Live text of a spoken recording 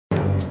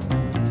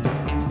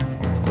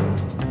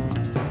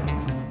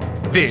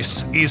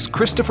This is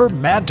Christopher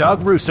Mad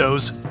Dog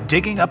Russo's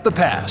Digging Up the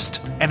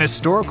Past, an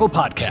historical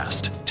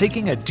podcast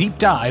taking a deep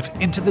dive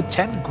into the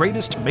 10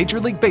 greatest Major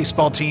League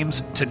Baseball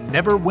teams to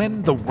never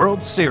win the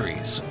World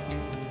Series.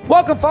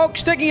 Welcome,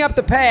 folks. Digging Up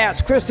the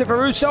Past. Christopher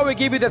Russo. We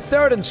give you the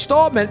third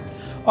installment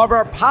of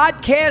our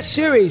podcast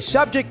series.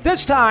 Subject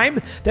this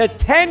time, the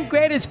 10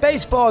 greatest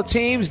baseball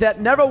teams that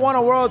never won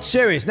a World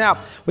Series. Now,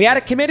 we had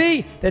a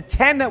committee, the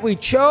 10 that we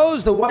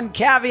chose. The one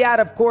caveat,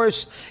 of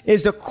course,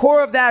 is the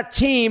core of that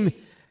team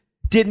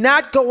did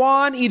not go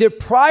on either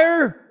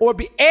prior or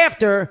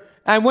after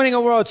and winning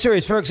a World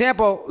Series. For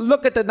example,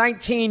 look at the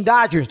 2019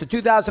 Dodgers.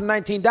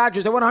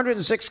 They won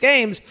 106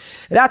 games.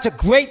 That's a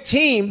great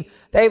team.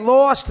 They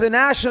lost to the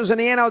Nationals in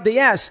the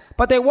NLDS,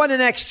 but they won the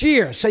next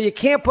year. So you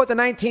can't put the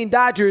 19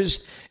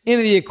 Dodgers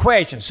into the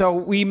equation. So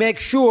we make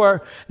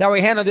sure that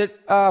we handled it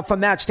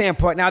from that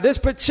standpoint. Now, this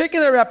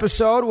particular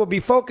episode will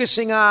be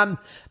focusing on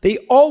the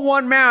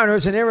 0-1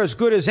 Mariners, and they're as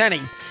good as any.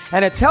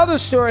 And to tell the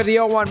story of the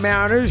 0-1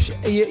 Mariners,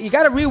 you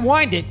got to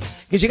rewind it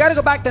because you got to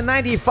go back to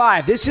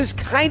 95. This is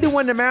kind of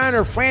when the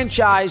Mariner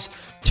franchise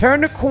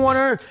turned the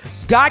corner,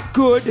 got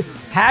good,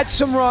 had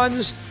some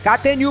runs,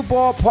 got their new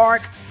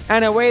ballpark,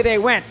 and away they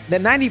went. The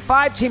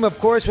 95 team, of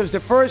course, was the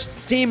first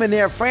team in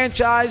their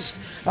franchise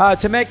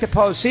to make the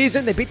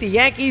postseason. They beat the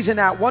Yankees in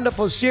that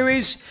wonderful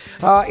series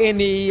in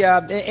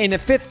the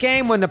fifth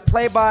game when the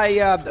play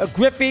by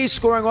Griffey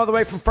scoring all the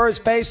way from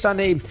first base on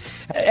the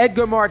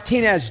Edgar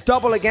Martinez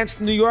double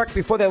against New York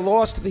before they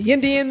lost to the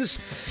Indians.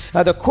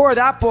 The core of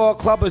that ball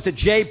club was the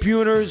Jay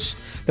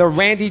Buhners, the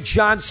Randy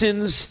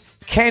Johnsons,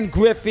 Ken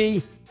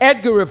Griffey,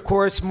 Edgar, of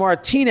course.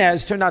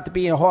 Martinez turned out to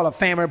be a Hall of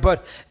Famer,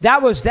 but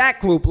that was that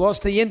group.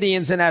 Lost to the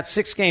Indians in that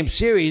 6-game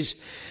series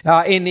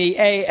in the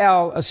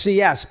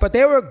ALCS. But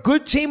they were a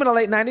good team in the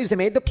late 90s. They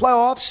made the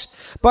playoffs.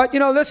 But,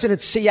 listen,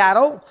 it's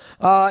Seattle.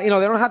 They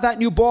don't have that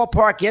new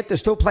ballpark yet. They're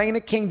still playing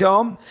the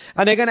Kingdome,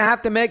 and they're going to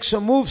have to make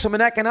some moves from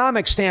an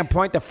economic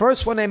standpoint. The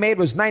first one they made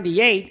was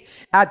 98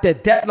 at the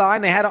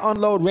deadline. They had to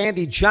unload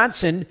Randy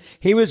Johnson.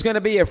 He was going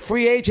to be a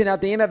free agent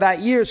at the end of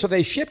that year, so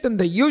they shipped him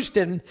to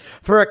Houston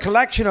for a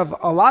collection of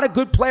a lot of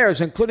good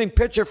players, including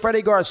pitcher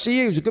Freddy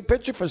Garcia, who's a good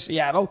pitcher for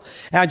Seattle,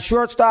 and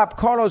shortstop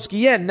Carlos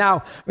Guillen.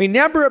 Now,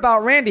 remember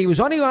about Randy, he was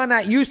only on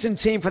that Houston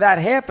team for that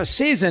half a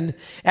season,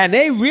 and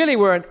they really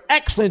were an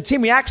excellent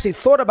team. We actually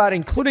thought about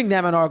including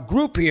them in our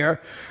group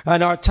here,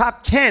 in our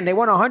top 10. They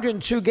won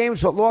 102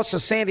 games, but lost to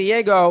San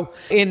Diego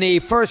in the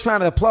first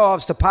round of the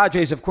playoffs. The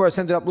Padres, of course,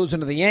 ended up losing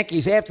to the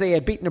Yankees after they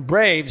had beaten the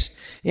Braves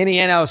in the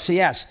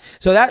NLCS.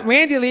 So that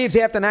Randy leaves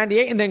after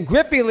 98, and then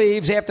Griffey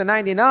leaves after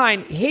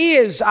 99. He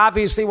is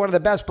obviously one of the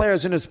best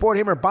players in the sport,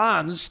 him or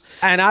Bonds,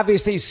 and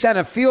obviously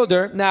center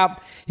fielder. Now,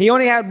 he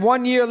only had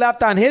 1 year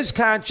left on his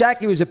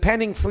contract. He was a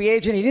pending free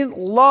agent. He didn't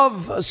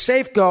love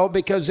Safeco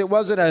because it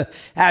wasn't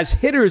as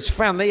hitters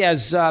friendly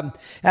as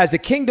the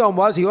Kingdome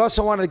was. He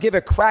also wanted to give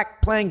a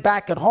crack playing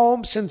back at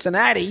home,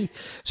 Cincinnati.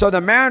 So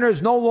the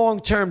Mariners, no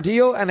long-term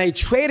deal, and they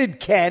traded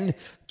Ken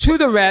to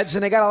the Reds,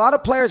 and they got a lot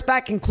of players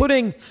back,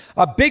 including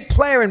a big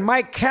player in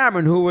Mike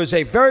Cameron, who was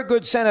a very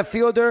good center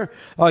fielder,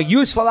 a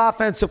useful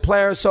offensive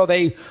player, so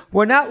they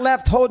were not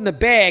left holding the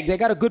bag. They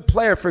got a good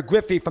player for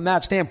Griffey from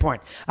that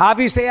standpoint.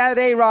 Obviously, they had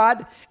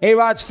A-Rod.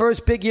 A-Rod's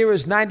first big year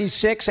was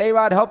 96.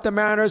 A-Rod helped the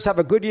Mariners have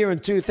a good year in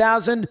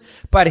 2000,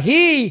 but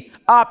he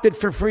opted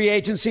for free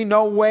agency.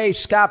 No way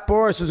Scott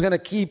Boras was going to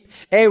keep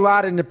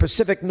A-Rod in the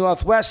Pacific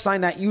Northwest,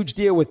 sign that huge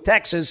deal with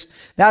Texas.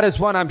 That is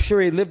one I'm sure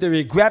he lived to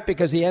regret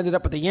because he ended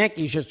up with the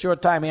Yankees a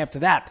short time after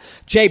that.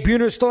 Jay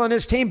Buhner's still on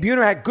his team.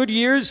 Buhner had good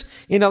years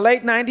in the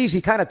late 90s.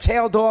 He kind of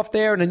tailed off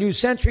there and a new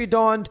century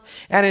dawned.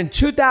 And in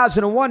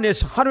 2001,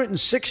 this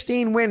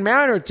 116-win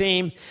Mariner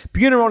team,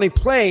 Buhner only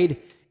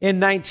played in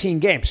 19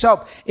 games.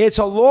 So it's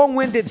a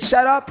long-winded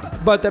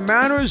setup, but the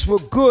Mariners were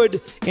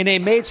good, and they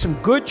made some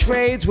good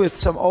trades with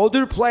some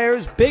older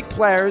players, big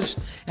players,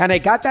 and they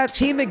got that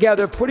team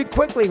together pretty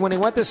quickly when they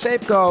went to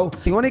Safeco.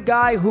 The only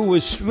guy who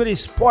was really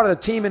part of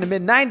the team in the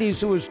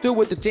mid-90s who was still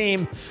with the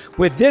team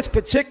with this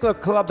particular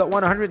club that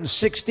won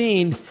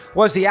 116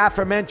 was the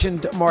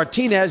aforementioned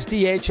Martinez,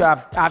 DH,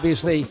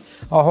 obviously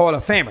a Hall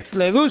of Famer.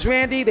 They lose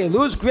Randy, they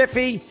lose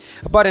Griffey,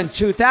 but in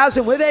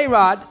 2000 with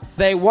A-Rod,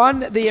 they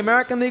won the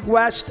American League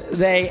West.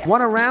 They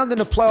won a round in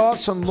the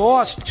playoffs and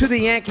lost to the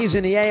Yankees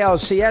in the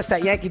ALCS.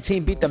 That Yankee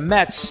team beat the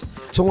Mets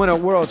to win a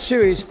World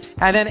Series.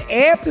 And then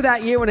after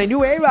that year, when they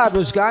knew A-Rod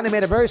was gone, they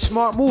made a very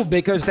smart move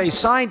because they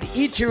signed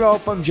Ichiro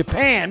from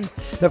Japan,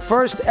 the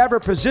first ever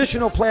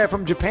positional player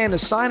from Japan to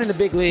sign in the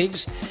big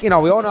leagues. We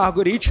all know how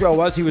good Ichiro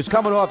was. He was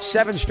coming off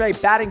 7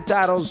 straight batting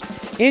titles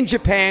in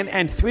Japan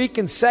and 3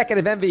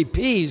 consecutive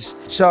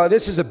MVPs. So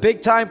this is a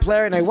big-time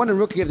player, and they won the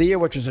Rookie of the Year,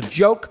 which is a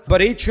joke.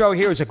 But Ichiro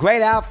here is a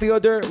great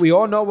outfielder. We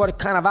all know what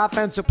kind of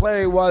offensive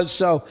player he was,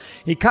 so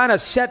he kind of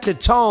set the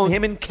tone.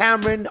 Him and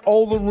Cameron,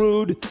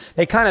 Olerdu,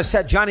 they kind of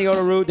set Johnny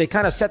Olerdu, they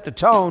kind of set the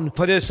tone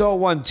for this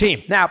 0-1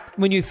 team. Now,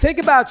 when you think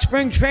about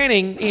spring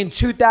training in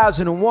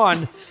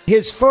 2001,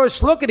 his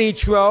first look at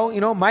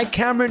Ichiro, Mike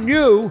Cameron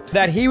knew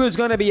that he was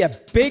going to be a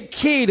big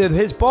key to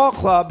his ball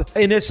club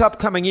in this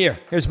upcoming year.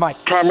 Here's Mike.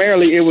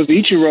 Primarily, it was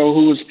Ichiro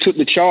who took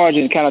the charge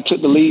and kind of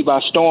took the lead by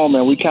storm,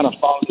 and we kind of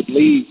followed the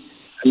lead.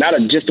 Not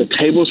just a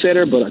table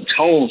setter, but a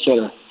tone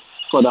setter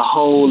for the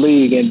whole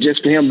league. And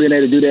just for him being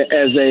able to do that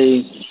as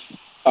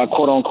a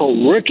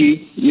quote-unquote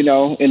rookie,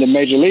 in the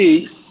major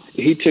league,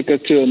 he took us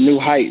to a new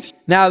heights.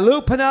 Now,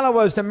 Lou Piniella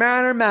was the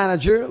Mariner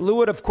manager. Lou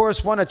had, of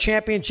course, won a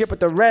championship with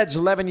the Reds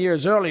 11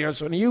 years earlier,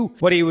 so he knew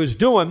what he was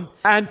doing.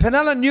 And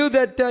Piniella knew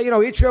that,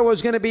 Ichiro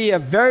was going to be a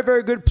very,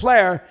 very good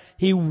player.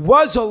 He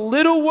was a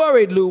little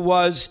worried, Lou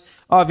was,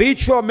 of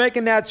Ichiro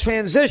making that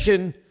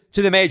transition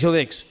to the major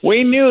leagues.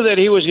 We knew that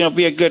he was going to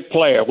be a good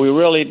player. We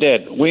really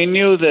did. We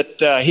knew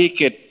that he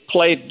could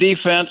play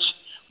defense.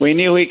 We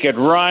knew he could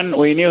run.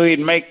 We knew he'd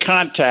make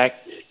contact.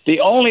 The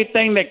only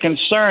thing that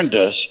concerned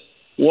us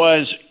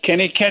was, can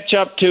he catch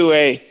up to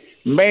a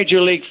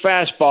major league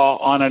fastball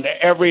on an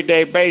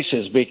everyday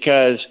basis?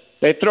 Because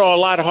they throw a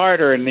lot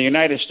harder in the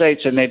United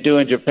States than they do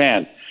in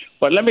Japan.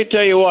 But let me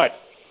tell you what,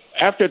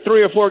 after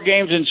 3 or 4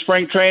 games in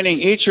spring training,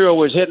 Ichiro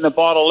was hitting the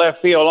ball to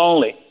left field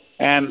only.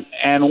 And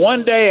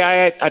one day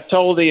I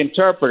told the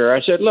interpreter,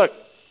 I said, look,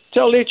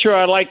 tell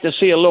Ichiro I'd like to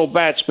see a little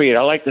bat speed.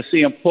 I'd like to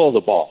see him pull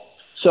the ball.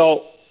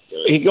 So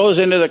he goes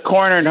into the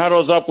corner and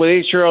huddles up with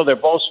Ichiro. They're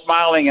both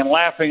smiling and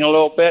laughing a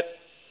little bit.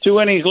 2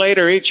 innings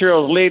later,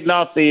 Ichiro's leading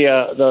off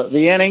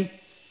the inning.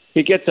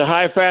 He gets a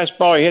high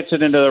fastball. He hits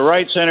it into the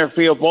right center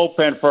field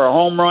bullpen for a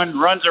home run,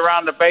 runs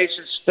around the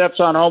bases, steps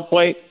on home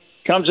plate,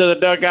 comes to the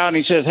dugout, and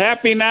he says,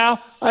 happy now?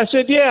 I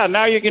said, yeah,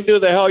 now you can do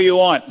the hell you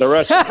want the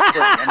rest of the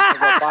spring. I'm going to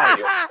go by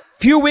you.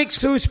 Few weeks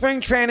through spring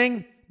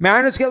training,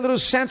 Mariners get a little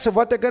sense of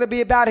what they're going to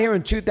be about here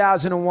in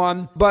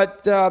 2001.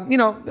 But,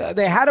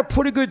 they had a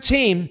pretty good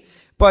team.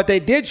 But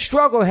they did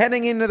struggle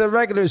heading into the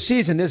regular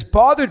season. This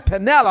bothered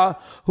Piniella,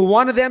 who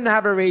wanted them to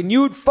have a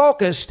renewed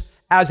focus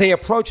as they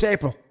approached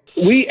April.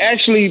 We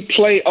actually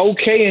played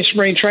okay in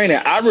spring training.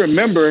 I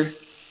remember,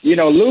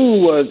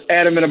 Lou was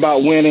adamant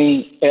about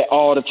winning at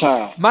all the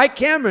time. Mike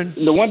Cameron.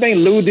 The one thing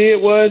Lou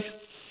did was,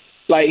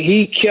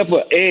 he kept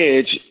an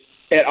edge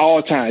at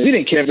all times. He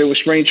didn't care if it was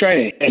spring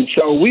training. And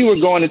so we were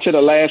going into the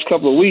last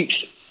couple of weeks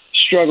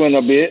struggling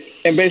a bit,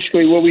 and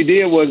basically what we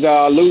did was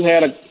Lou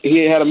had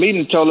a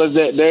meeting, told us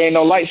that there ain't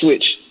no light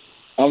switch.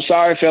 I'm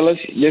sorry, fellas,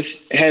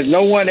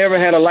 no one ever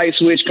had a light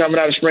switch coming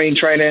out of spring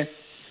training,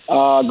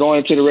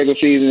 going into the regular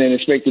season and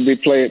expect to be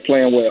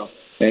playing well.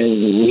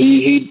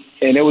 And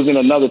and it was in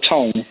another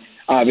tone,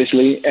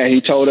 obviously, and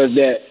he told us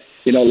that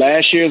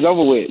last year's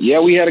over with. Yeah,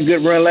 we had a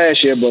good run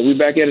last year, but we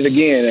back at it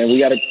again, and we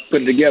got to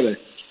put it together.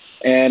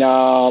 And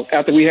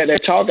after we had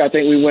that talk, I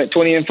think we went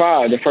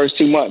 20-5 the first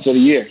 2 months of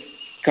the year,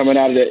 coming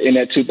out of in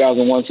that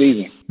 2001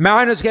 season.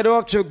 Mariners get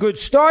off to a good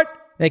start.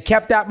 They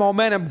kept that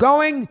momentum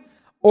going.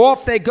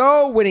 Off they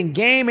go, winning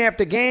game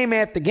after game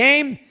after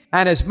game.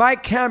 And as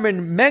Mike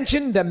Cameron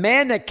mentioned, the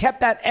man that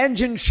kept that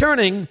engine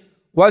churning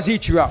was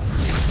Ichiro.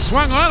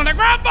 Swung on and a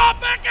ground ball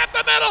back at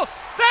the middle.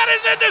 That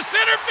is into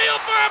center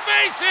field for a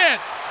base hit.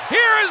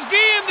 Here is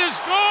Guillen to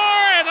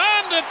score, and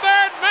on to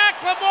third,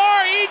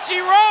 McLemore.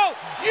 Ichiro,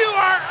 you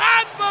are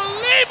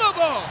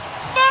unbelievable.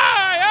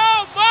 My,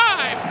 oh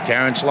my.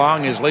 Terrence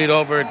Long is lead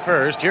over at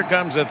first. Here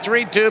comes a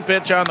 3-2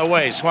 pitch on the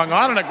way. Swung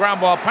on and a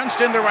ground ball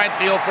punched into right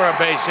field for a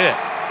base hit.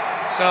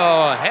 So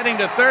heading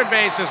to third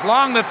base is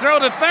Long. The throw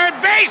to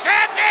third base,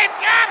 and they've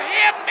got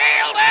him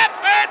nailed at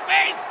third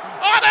base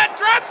on a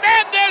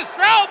tremendous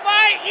throw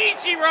by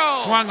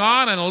Ichiro. Swung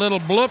on and a little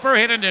blooper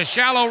hit into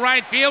shallow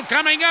right field.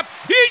 Coming up,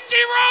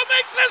 Ichiro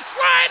makes a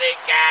sliding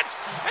catch.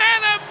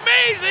 An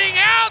amazing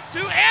out to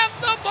end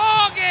the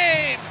ball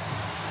game.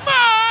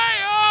 My,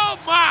 oh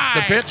my.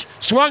 The pitch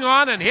swung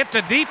on and hit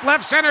to deep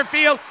left center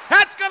field.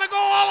 That's going to go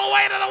all the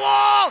way to the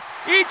wall.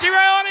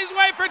 Ichiro on his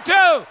way for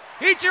 2.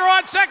 Ichiro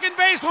on second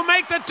base will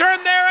make the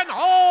turn there and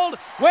hold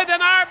with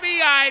an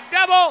RBI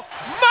double.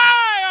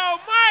 My, oh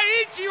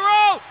my,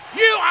 Ichiro,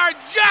 you are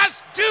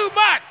just too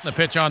much. The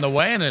pitch on the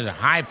way and a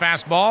high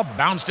fastball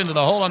bounced into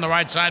the hole on the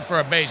right side for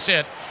a base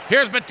hit.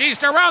 Here's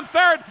Batista around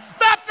third.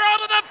 The throw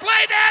to the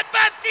plate, and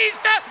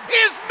Batista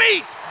is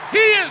meat. He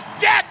is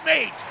dead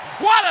meat.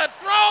 What a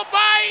throw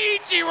by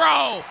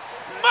Ichiro.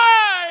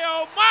 My,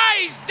 oh my,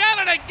 he's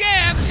done it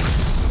again.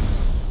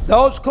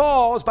 Those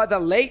calls by the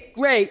late,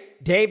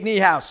 great Dave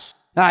Niehaus.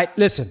 All right,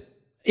 listen,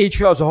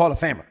 Ichiro's a Hall of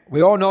Famer.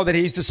 We all know that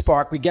he's the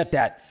spark. We get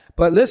that.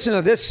 But listen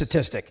to this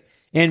statistic.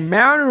 In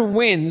Mariner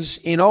wins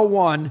in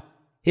 01,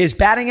 his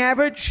batting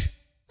average,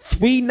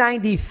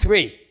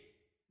 393.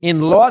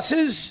 In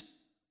losses,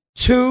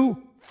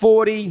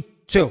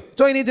 242.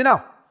 That's all you need to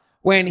know.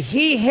 When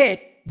he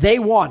hit, they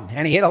won,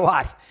 and he hit a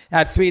lot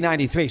at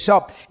 393.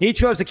 So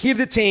Ichiro's the key to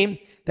the team.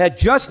 They're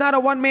just not a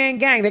one-man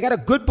gang. They got a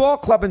good ball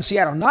club in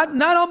Seattle. Not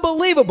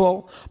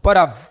unbelievable, but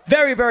a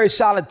very, very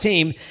solid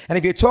team. And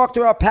if you talk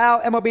to our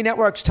pal, MLB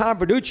Network's Tom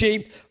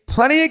Verducci,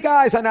 plenty of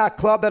guys on that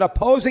club that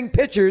opposing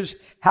pitchers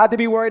had to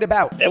be worried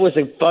about. It was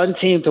a fun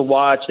team to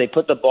watch. They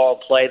put the ball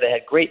in play. They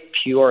had great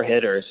pure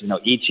hitters,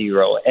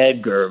 Ichiro,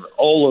 Edgar,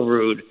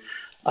 Olerdu.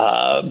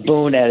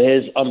 Boone had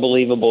his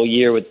unbelievable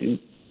year with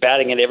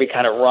batting in every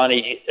kind of run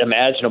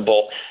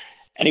imaginable.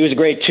 And he was a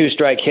great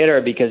two-strike hitter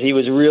because he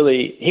was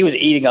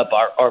eating up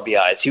our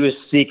RBIs. He was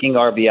seeking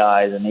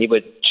RBIs, and he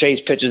would chase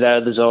pitches out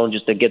of the zone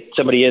just to get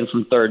somebody in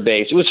from third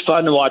base. It was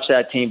fun to watch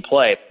that team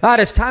play.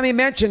 As Tommy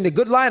mentioned, a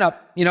good lineup.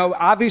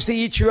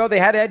 Obviously Ichiro, they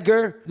had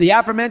Edgar. The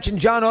aforementioned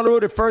John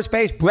Olerdu at first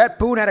base. Brett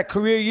Boone had a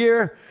career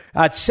year.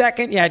 At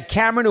second, you had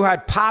Cameron, who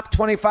had popped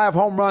 25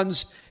 home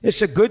runs.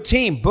 It's a good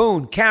team.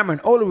 Boone, Cameron,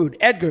 Olerud,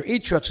 Edgar,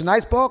 Ichiro. It's a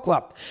nice ball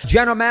club.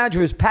 General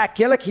manager is Pat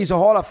Gillick. He's a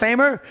Hall of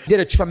Famer. Did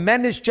a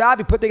tremendous job.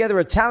 He put together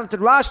a talented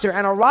roster,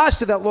 and a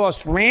roster that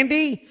lost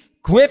Randy,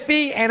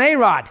 Griffey, and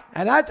A-Rod,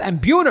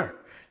 and Buhner.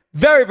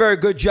 Very, very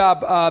good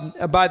job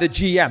by the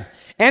GM.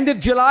 End of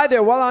July,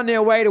 they're well on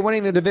their way to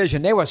winning the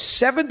division. They were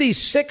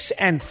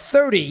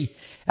 76-30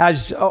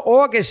 as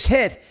August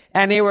hit,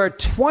 and they were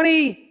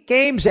 20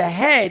 games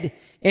ahead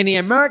in the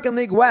American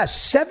League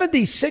West,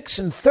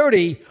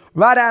 76-30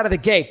 right out of the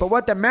gate. But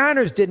what the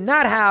Mariners did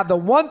not have, the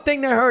one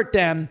thing that hurt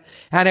them,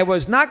 and it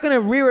was not going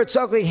to rear its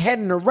ugly head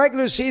in the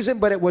regular season,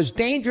 but it was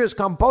dangerous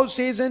come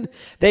postseason,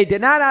 they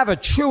did not have a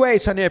true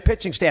ace on their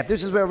pitching staff.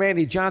 This is where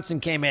Randy Johnson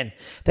came in.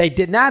 They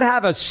did not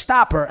have a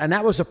stopper, and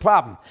that was the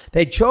problem.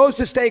 They chose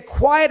to stay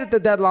quiet at the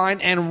deadline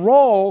and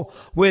roll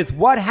with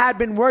what had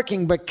been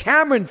working, but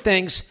Cameron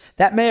thinks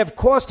that may have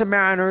cost the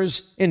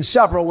Mariners in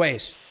several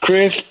ways.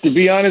 Chris, to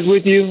be honest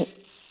with you,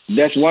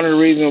 that's one of the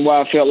reasons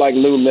why I felt like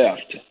Lou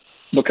left,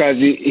 because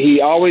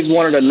he always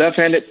wanted a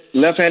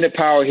left-handed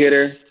power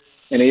hitter,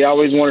 and he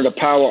always wanted a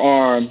power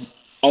arm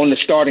on the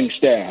starting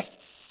staff.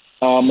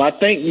 I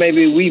think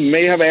maybe we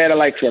may have added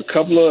like a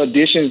couple of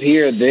additions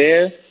here or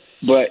there,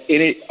 but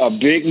a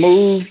big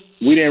move,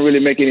 we didn't really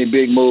make any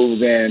big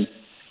moves, and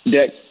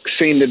that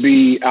seemed to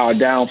be our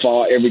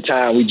downfall every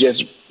time. We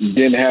just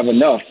didn't have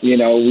enough. When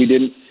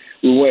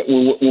we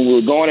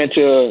were going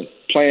into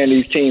playing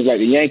these teams like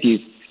the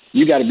Yankees,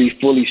 you got to be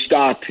fully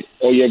stocked,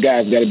 or your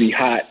guys got to be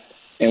hot.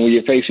 And when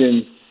you're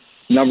facing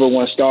number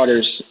one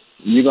starters,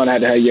 you're going to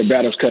have your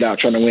battles cut out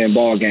trying to win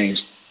ball games.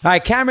 All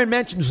right, Cameron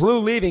mentions Lou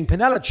leaving.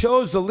 Piniella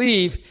chose to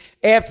leave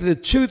after the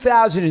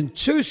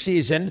 2002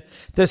 season,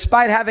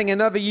 despite having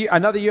another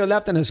year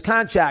left in his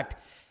contract.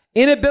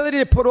 Inability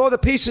to put all the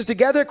pieces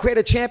together, create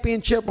a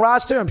championship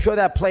roster. I'm sure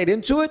that played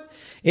into it.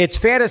 It's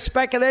fair to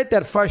speculate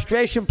that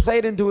frustration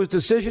played into his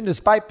decision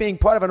despite being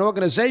part of an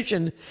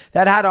organization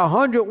that had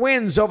 100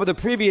 wins over the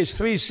previous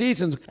 3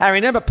 seasons. I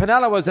remember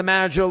Piniella was the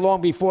manager long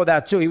before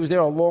that, too. He was there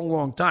a long,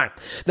 long time.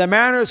 The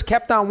Mariners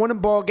kept on winning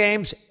ball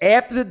games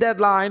after the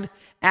deadline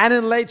and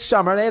in late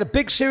summer. They had a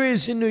big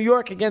series in New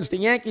York against the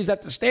Yankees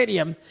at the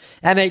stadium,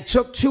 and they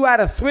took 2 out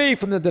of 3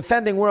 from the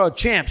defending world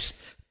champs.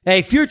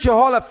 A future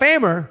Hall of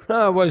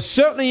Famer was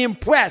certainly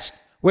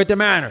impressed with the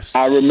Mariners.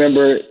 I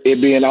remember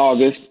it being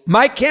August.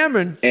 Mike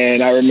Cameron.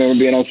 And I remember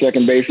being on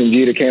second base, and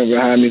Jeter came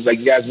behind me. He's like,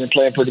 "You guys been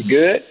playing pretty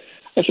good?"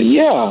 I said,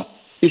 "Yeah."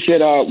 He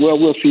said, "Well,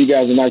 we'll see you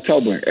guys in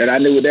October." And I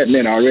knew what that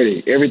meant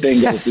already. Everything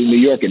goes through New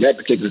York at that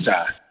particular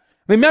time.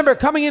 Remember,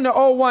 coming into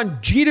 2001,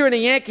 Jeter and the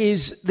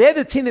Yankees, they're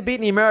the team that beat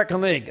in the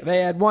American League.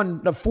 They had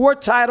won the 4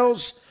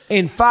 titles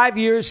in 5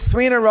 years,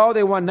 3 in a row.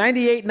 They won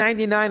 98,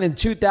 99, and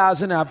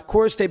 2000. Now, of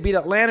course, they beat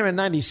Atlanta in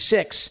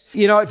 96.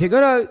 If you're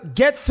going to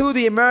get through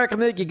the American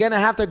League, you're going to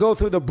have to go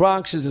through the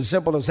Bronx. It's as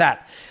simple as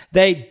that.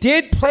 They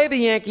did play the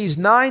Yankees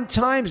 9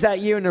 times that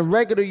year in the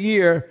regular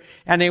year,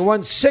 and they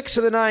won 6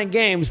 of the 9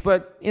 games.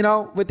 But,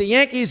 with the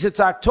Yankees, it's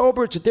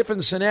October. It's a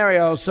different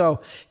scenario, so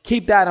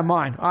keep that in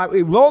mind. All right,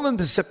 we roll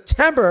into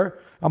September,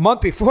 a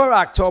month before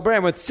October,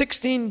 and with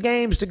 16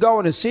 games to go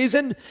in the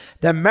season,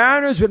 the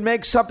Mariners would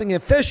make something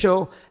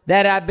official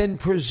that had been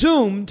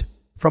presumed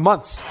for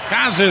months.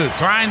 Kazu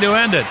trying to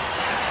end it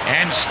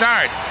and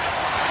start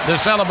the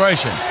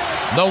celebration.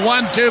 The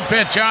 1-2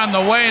 pitch on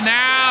the way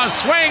now.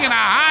 Swing and a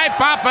high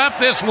pop-up.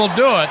 This will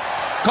do it.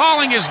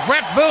 Calling is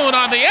Brett Boone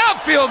on the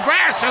outfield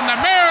grass, and the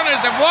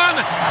Mariners have won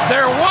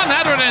their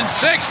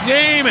 106th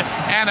game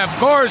and, of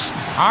course,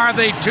 are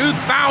the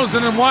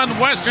 2001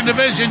 Western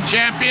Division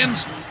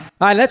champions.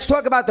 All right, let's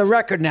talk about the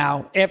record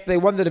now after they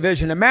won the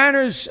division. The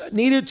Mariners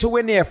needed to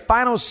win their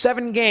final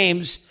 7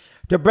 games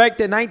to break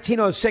the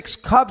 1906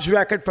 Cubs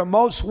record for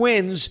most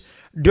wins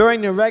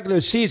during the regular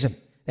season.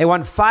 They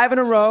won 5 in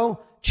a row,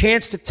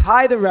 chance to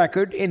tie the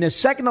record. In the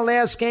second to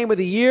last game of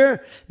the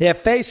year, they're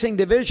facing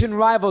division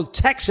rival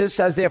Texas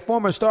as their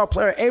former star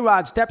player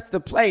A-Rod stepped to the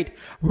plate,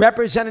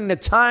 representing the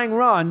tying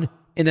run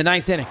in the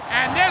 9th inning.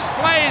 And this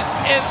place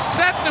is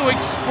set to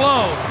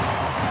explode.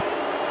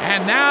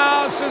 And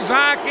now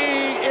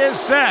Suzuki is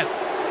set.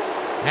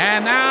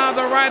 And now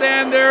the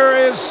right-hander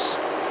is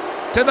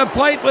to the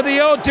plate with the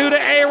 0-2 to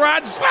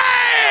A-Rod.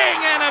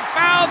 Swing! And a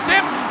foul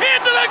tip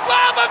into the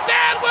glove of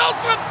Dan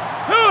Wilson,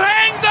 who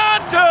hangs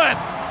on to it.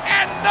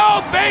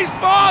 no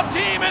baseball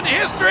team in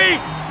history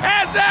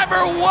has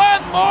ever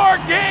won more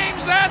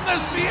games than the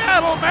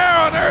Seattle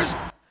Mariners.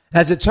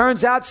 As it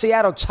turns out,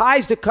 Seattle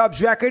ties the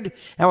Cubs record,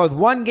 and with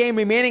one game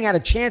remaining, had a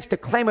chance to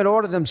claim it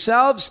all to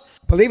themselves.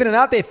 Believe it or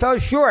not, they fell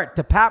short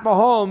to Pat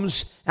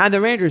Mahomes and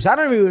the Rangers. I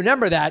don't even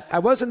remember that. I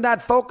wasn't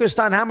that focused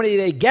on how many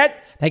they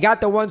get. They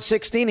got the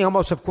 116. He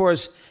almost, of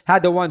course,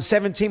 had the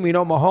 117. We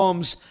know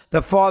Mahomes,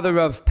 the father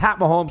of Pat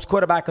Mahomes,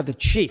 quarterback of the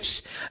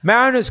Chiefs.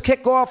 Mariners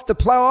kick off the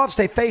playoffs.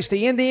 They face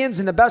the Indians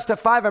in the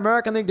best-of-5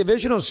 American League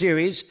Divisional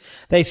Series.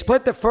 They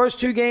split the first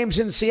two games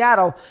in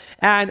Seattle.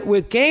 And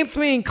with Game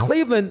 3 in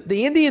Cleveland,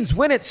 the Indians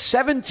win it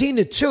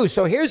 17-2.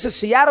 So here's the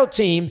Seattle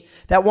team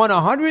that won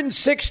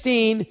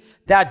 116,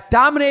 that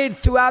dominated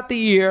throughout the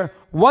year,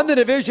 won the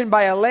division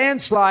by a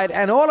landslide,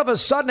 and all of a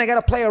sudden they got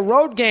to play a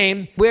road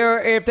game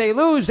where if they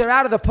lose, they're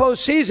out of the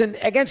postseason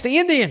against the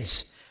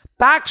Indians.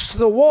 Backs to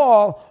the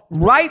wall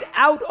right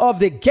out of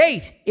the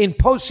gate in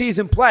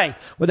postseason play.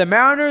 With the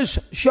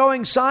Mariners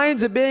showing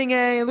signs of being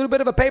a little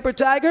bit of a paper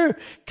tiger,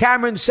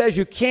 Cameron says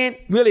you can't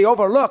really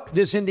overlook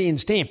this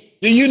Indians team.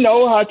 Do you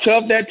know how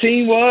tough that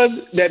team was?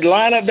 That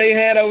lineup they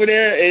had over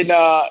there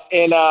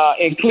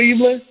in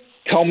Cleveland?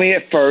 Tomei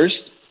at first.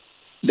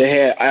 They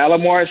had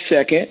Alomar at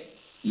second,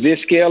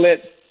 Vizquel at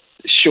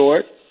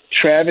short,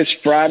 Travis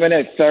Fryman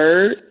at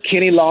third,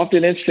 Kenny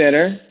Lofton at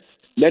center.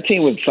 That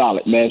team was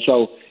solid, man.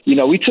 So,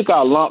 we took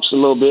our lumps a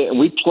little bit, and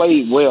we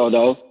played well,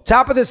 though.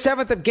 Top of the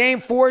seventh of Game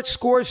 4,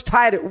 scores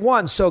tied at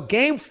 1. So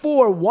Game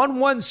 4,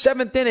 1-1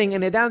 seventh inning,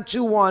 and they're down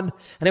 2-1, and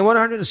they won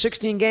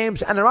 116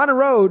 games, and they're on the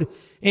road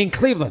in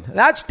Cleveland.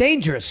 That's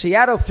dangerous.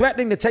 Seattle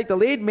threatening to take the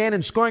lead, man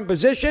in scoring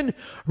position.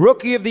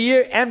 Rookie of the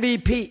Year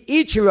MVP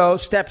Ichiro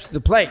steps to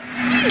the plate.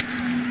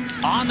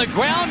 On the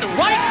ground,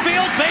 right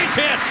field base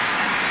hit.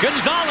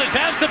 Gonzalez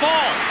has the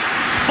ball.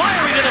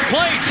 Firing to the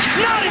plate.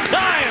 Not in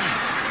time.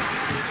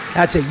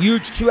 That's a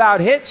huge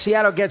 2-out hit.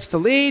 Seattle gets the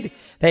lead.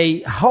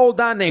 They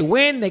hold on. They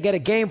win. They get a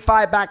Game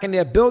 5 back in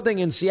their building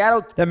in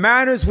Seattle. The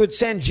Mariners would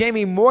send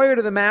Jamie Moyer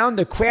to the mound,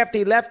 the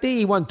crafty lefty.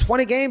 He won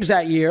 20 games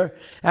that year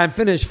and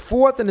finished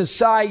 4th in the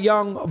Cy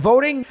Young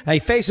voting. He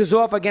faces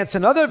off against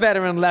another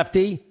veteran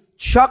lefty,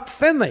 Chuck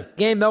Finley.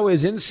 Game, though,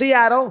 is in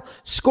Seattle.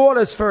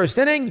 Scoreless first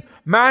inning.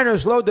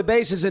 Mariners load the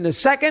bases in the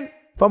second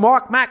for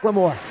Mark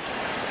McLemore.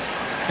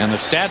 And the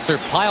stats are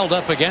piled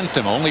up against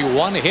him. Only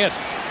one hit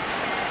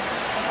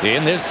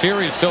in this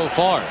series so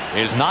far.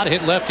 Has not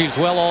hit lefties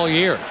well all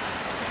year.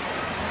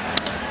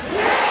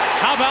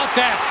 How about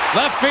that?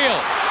 Left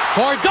field.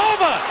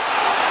 Cordova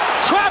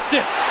trapped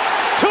it.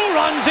 2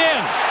 runs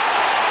in.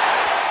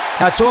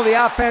 That's all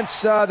the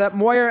offense that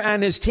Moyer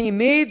and his team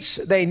needs.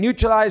 They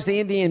neutralize the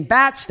Indian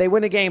bats. They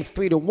win the game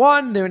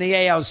 3-1. They're in the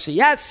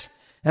ALCS.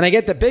 And they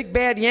get the big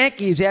bad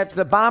Yankees after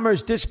the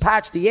Bombers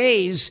dispatched the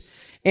A's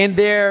in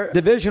their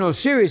divisional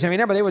series. I mean,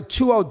 remember, they were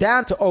 2-0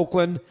 down to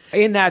Oakland.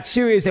 In that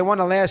series, they won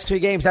the last 3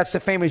 games. That's the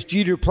famous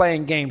Jeter play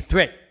in Game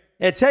 3.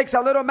 It takes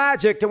a little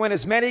magic to win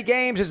as many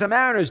games as the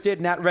Mariners did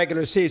in that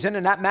regular season,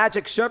 and that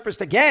magic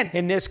surfaced again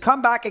in this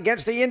comeback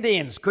against the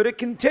Indians. Could it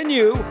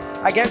continue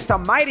against the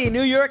mighty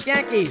New York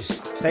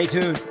Yankees? Stay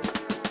tuned.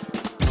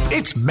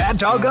 It's Mad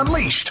Dog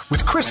Unleashed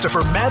with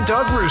Christopher Mad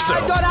Dog Russo.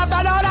 Good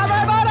afternoon,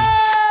 everybody!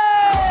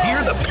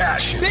 Hear the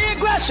passion. Be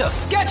aggressive.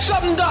 Get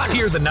something done.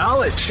 Hear the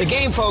knowledge. The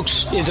game,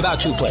 folks, is about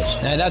 2 plays.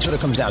 And that's what it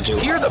comes down to.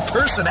 Hear the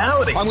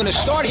personality. I'm going to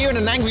start here in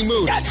an angry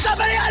mood. Get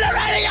somebody on the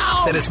radio!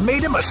 That has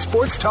made him a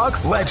sports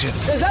talk legend.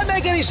 Does that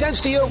make any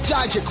sense to you?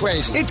 God, you're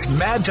crazy. It's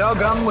Mad Dog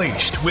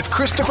Unleashed with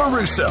Christopher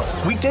Russo.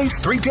 Weekdays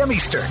 3 p.m.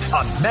 Eastern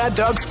on Mad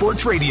Dog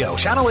Sports Radio,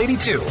 Channel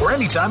 82, or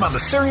anytime on the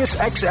Sirius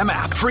XM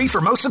app. Free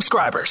for most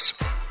subscribers.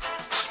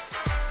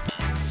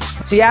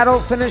 Seattle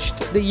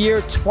finished the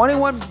year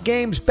 21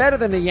 games better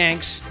than the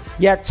Yanks,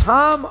 yet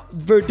Tom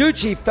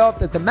Verducci felt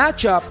that the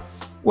matchup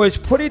was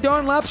pretty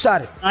darn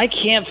lopsided. I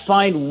can't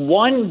find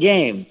one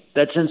game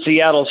that's in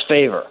Seattle's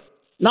favor.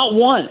 Not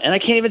one. And I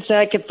can't even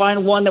say I could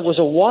find one that was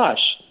a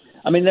wash.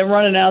 I mean, they're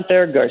running out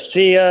there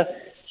Garcia,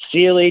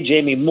 Seeley,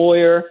 Jamie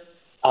Moyer,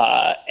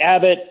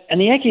 Abbott, and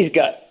the Yankees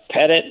got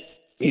Pettit,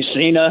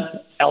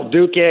 Mussina, El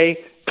Duque,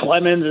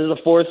 Clemens is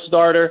the 4th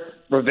starter,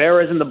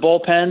 Rivera's in the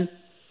bullpen.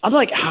 I'm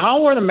like,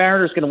 how are the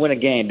Mariners going to win a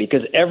game?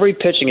 Because every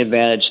pitching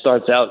advantage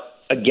starts out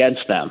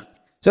against them.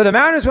 So the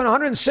Mariners won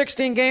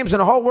 116 games, and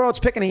the whole world's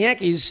picking the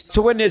Yankees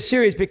to win this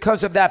series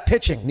because of that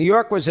pitching. New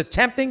York was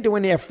attempting to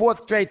win their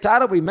 4th straight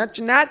title. We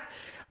mentioned that.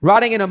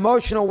 Riding an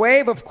emotional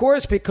wave, of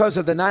course, because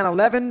of the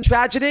 9/11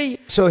 tragedy.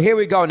 So here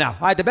we go now.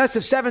 All right, the best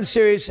of 7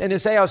 series in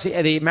this ALC.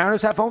 The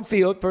Mariners have home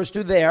field, first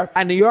 2 there.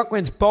 And New York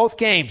wins both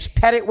games.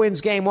 Pettit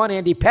wins Game 1,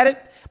 Andy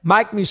Pettit.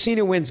 Mike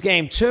Mussina wins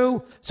Game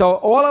 2. So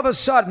all of a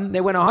sudden,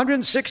 they win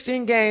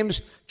 116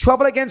 games.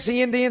 Trouble against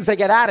the Indians, they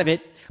get out of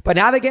it. But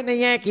now they're getting the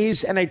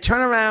Yankees, and they turn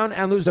around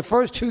and lose the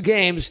first 2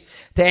 games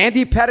to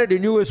Andy Pettit, who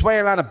knew his way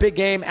around a big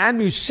game, and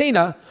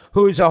Mussina,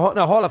 who's a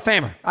Hall of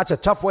Famer. That's a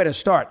tough way to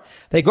start.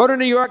 They go to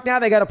New York now.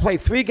 They got to play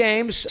 3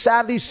 games,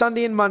 Saturday,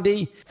 Sunday, and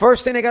Monday.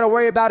 First thing they got to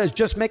worry about is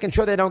just making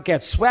sure they don't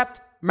get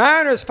swept.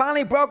 Mariners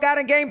finally broke out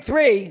in Game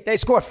 3. They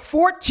scored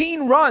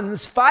 14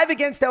 runs, 5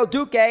 against El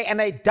Duque, and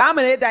they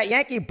dominated that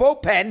Yankee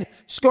bullpen,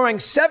 scoring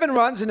 7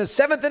 runs in the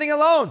 7th inning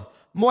alone.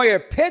 Moyer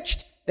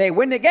pitched. They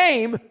win the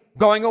game,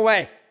 going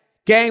away.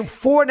 Game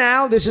 4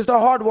 now. This is the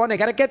hard one. They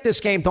got to get this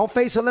game. Don't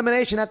face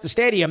elimination at the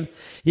stadium.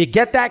 You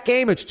get that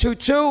game. It's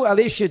 2-2. At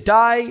least you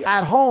die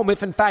at home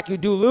if, in fact, you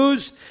do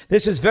lose.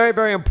 This is very,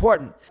 very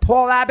important.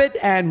 Paul Abbott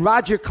and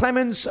Roger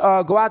Clemens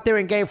go out there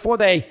in Game 4.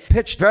 They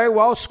pitched very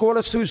well,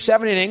 scoreless through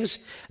 7 innings.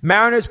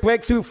 Mariners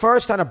break through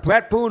first on a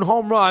Brett Boone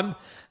home run.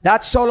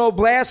 That solo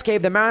blast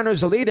gave the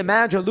Mariners the lead, and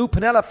manager Lou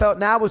Piniella felt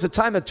now was the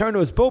time to turn to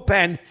his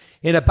bullpen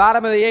in the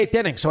bottom of the 8th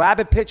inning. So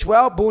Abbott pitched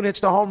well. Boone hits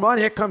the home run.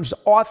 Here comes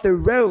Arthur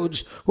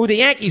Rhodes, who the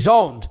Yankees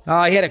owned.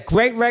 He had a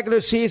great regular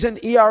season,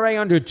 ERA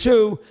under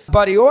 2,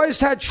 but he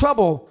always had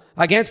trouble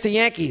against the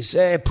Yankees.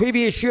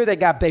 Previous year, they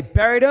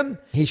buried him.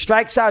 He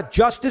strikes out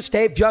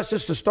Dave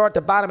Justice, to start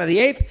the bottom of the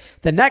 8th.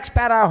 The next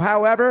batter,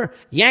 however,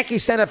 Yankee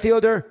center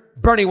fielder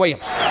Bernie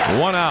Williams.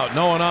 1 out,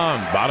 no one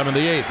on. Bottom of the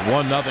 8th,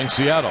 1-0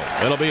 Seattle.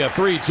 It'll be a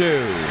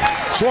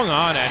 3-2. Swung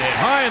on and hit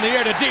high in the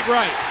air to deep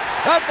right.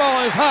 That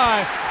ball is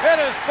high. It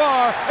is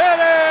far. It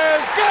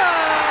is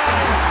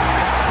gone!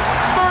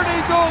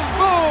 Bernie goes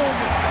boom!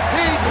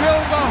 He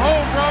drills a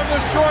home run the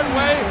short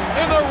way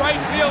in the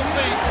right field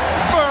seats.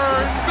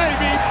 Burn,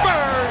 baby,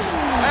 burn!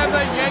 And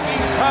the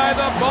Yankees tie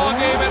the ball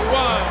game at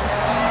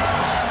 1.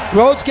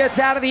 Rhodes gets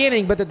out of the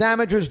inning, but the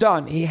damage was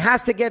done. He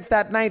has to get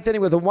that 9th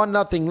inning with a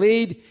 1-0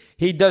 lead.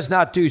 He does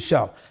not do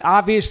so.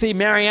 Obviously,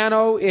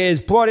 Mariano is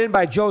brought in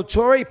by Joe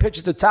Torre,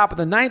 pitches the top of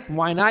the 9th.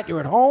 Why not?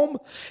 You're at home.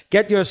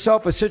 Get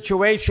yourself a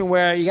situation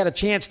where you got a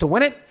chance to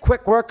win it.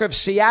 Quick work of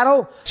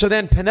Seattle. So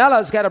then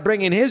Pinella's got to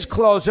bring in his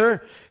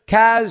closer,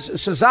 Kaz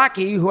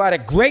Suzuki, who had a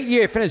great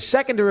year, finished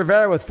second to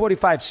Rivera with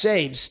 45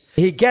 saves.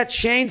 He gets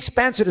Shane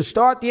Spencer to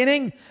start the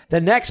inning. The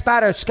next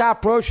batter,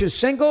 Scott Brosius,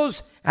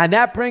 singles, and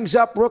that brings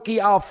up rookie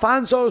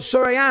Alfonso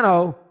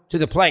Soriano to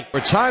the plate.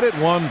 We're tied at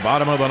 1,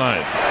 bottom of the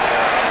 9th.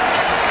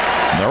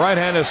 The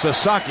right-hander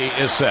Sasaki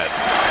is set.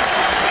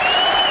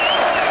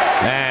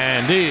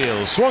 And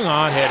deals. Swung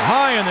on, hit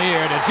high in the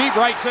air to deep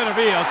right center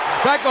field.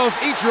 Back goes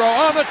Ichiro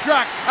on the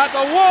track at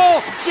the wall.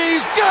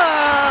 She's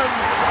gone!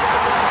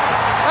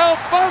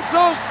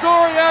 Alfonso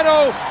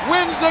Soriano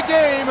wins the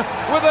game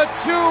with a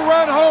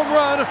 2-run home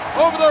run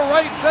over the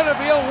right center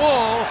field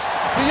wall.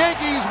 The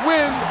Yankees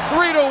win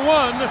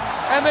 3-1,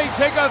 and they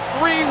take a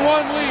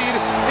 3-1 lead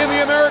in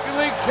the American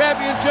League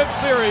Championship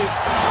Series.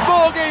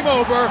 Ball game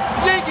over.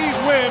 Yankees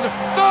win.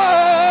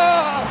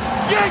 The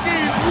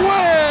Yankees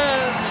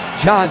win!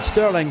 John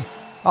Sterling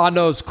on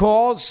those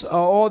calls.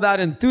 All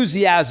that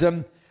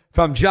enthusiasm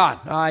from John.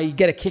 You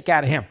get a kick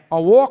out of him. A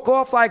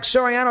walk-off like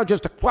Soriano,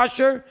 just a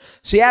crusher.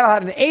 Seattle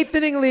had an 8th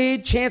inning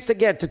lead, chance to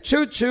get to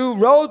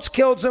 2-2. Rhodes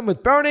kills him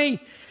with Bernie.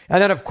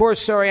 And then, of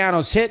course,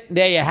 Soriano's hit.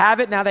 There you have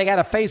it. Now they got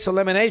to face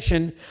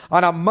elimination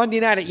on a Monday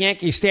night at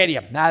Yankee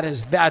Stadium.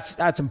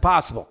 That's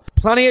impossible.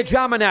 Plenty of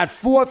drama in that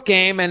 4th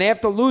game. And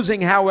after losing,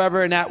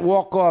 however, in that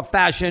walk-off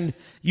fashion,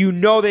 you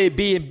know they'd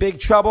be in big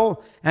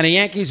trouble. And the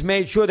Yankees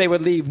made sure they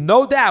would leave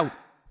no doubt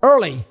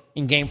early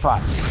in Game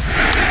 5.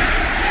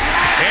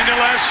 Into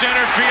left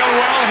center field,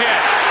 well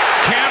hit.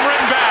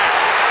 Cameron back.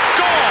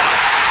 Gone.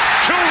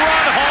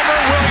 2-run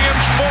homer,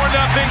 Williams,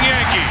 4-0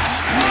 Yankees.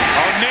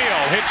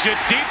 O'Neill hits it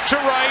deep to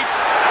right.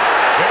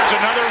 There's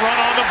another run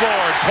on the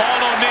board.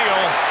 Paul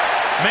O'Neill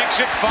makes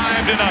it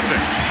 5-0.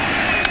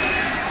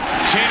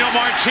 Tino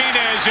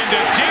Martinez into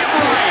deep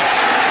right.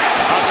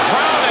 A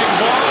crowding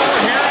ball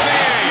here in the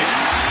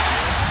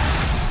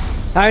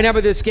 8th. I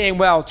remember this game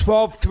well.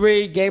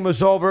 12-3, game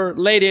was over,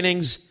 late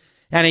innings.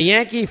 And a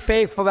Yankee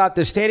faithful at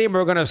the stadium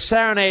are going to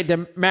serenade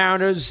the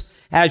Mariners,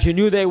 as you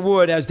knew they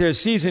would, as their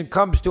season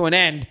comes to an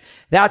end.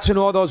 That's when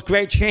all those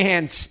great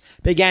chants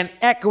began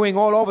echoing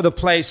all over the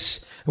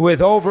place with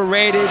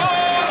overrated.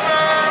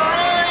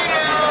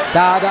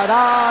 Da da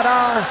da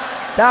da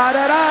da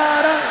da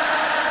da da.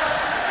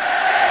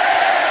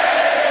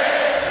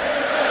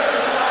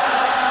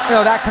 You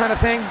know, that kind of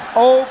thing.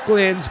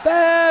 Oakland's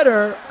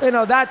better. You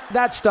know,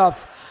 that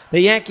stuff.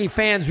 The Yankee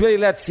fans really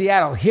let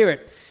Seattle hear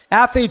it.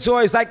 Athletes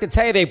always like to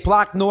tell you they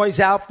block noise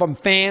out from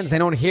fans. They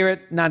don't hear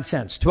it.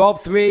 Nonsense.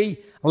 12-3,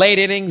 late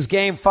innings,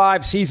 Game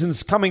 5,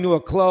 season's coming to a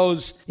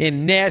close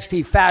in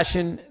nasty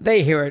fashion.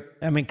 They hear it.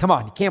 I mean, come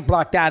on. You can't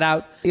block that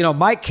out. You know,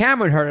 Mike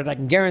Cameron heard it. I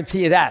can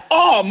guarantee you that.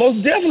 Oh,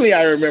 most definitely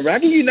I remember. How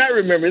can you not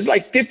remember? It's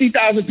like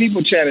 50,000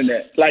 people chanting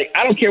that. Like,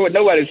 I don't care what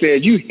nobody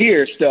says. You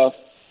hear stuff.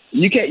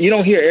 You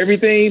don't hear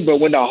everything, but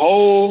when the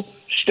whole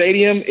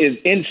stadium is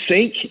in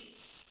sync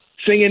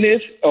singing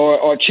this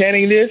or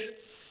chanting this,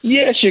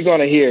 yes, you're going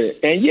to hear it.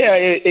 And, yeah,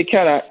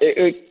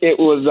 it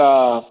was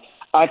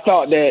I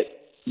thought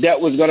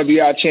that was going to be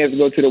our chance to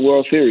go to the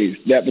World Series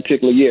that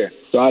particular year.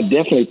 So I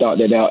definitely thought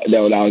that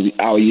was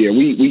our year.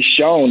 We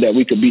shown that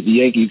we could beat the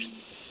Yankees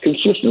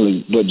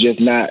consistently, but just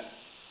not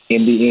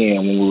in the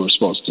end when we were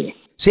supposed to.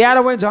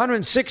 Seattle wins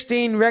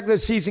 116 regular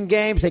season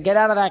games. They get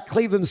out of that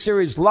Cleveland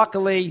series,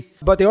 luckily.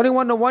 But they only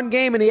won the one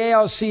game in the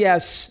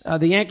ALCS.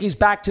 The Yankees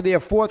back to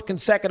their fourth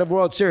consecutive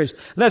World Series.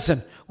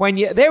 Listen,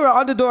 they were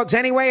underdogs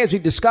anyway, as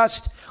we've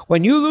discussed.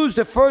 When you lose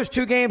the first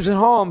two games at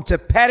home to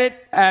Pettit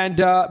and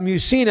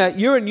Mussina,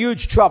 you're in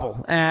huge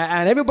trouble.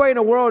 And everybody in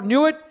the world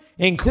knew it,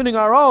 including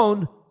our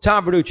own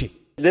Tom Verducci.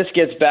 This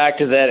gets back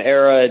to that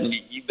era, and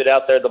you've been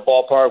out there at the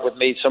ballpark with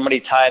me so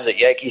many times at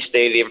Yankee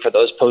Stadium for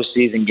those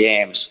postseason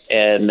games.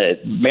 And the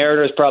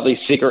Mariners probably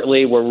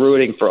secretly were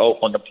rooting for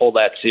Oakland to pull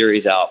that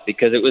series out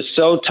because it was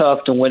so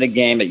tough to win a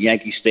game at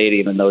Yankee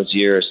Stadium in those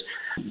years.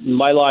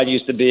 My line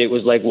used to be, it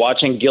was like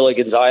watching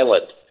Gilligan's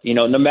Island. You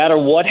know, no matter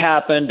what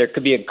happened, there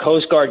could be a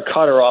Coast Guard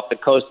cutter off the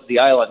coast of the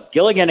island.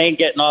 Gilligan ain't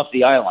getting off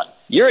the island.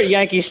 You're at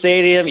Yankee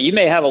Stadium. You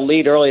may have a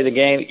lead early in the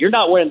game. You're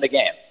not winning the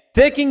game.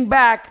 Thinking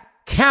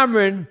back,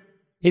 Cameron,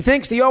 he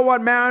thinks the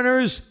 0-1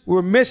 Mariners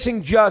were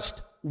missing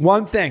just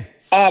one thing.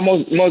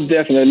 Most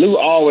definitely. Lou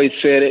always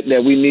said it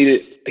that we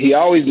needed. He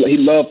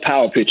loved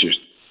power pitchers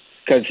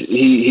because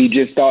he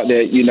just thought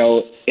that, you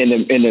know, in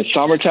the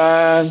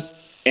summertime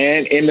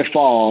and in the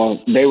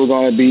fall they were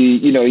going to be,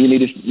 you know, you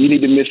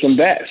need to miss some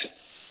bats.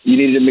 You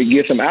needed to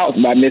get some outs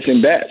by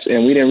missing bats,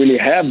 and we didn't really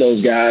have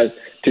those guys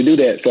to do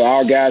that. So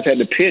our guys had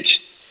to pitch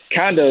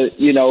kind of,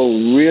 you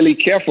know, really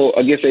careful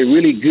against a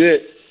really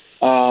good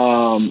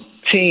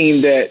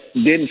team that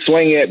didn't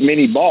swing at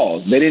many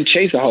balls. They didn't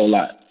chase a whole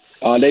lot.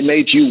 They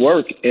made you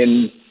work,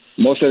 and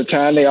most of the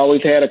time they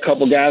always had a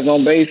couple guys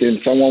on base and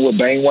someone would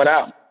bang one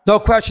out. No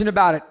question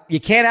about it. You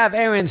can't have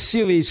Aaron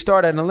Seeley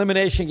start an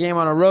elimination game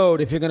on a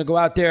road if you're going to go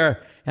out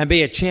there and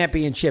be a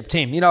championship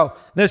team. You know,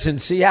 listen,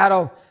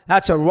 Seattle,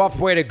 that's a rough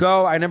way to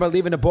go. I remember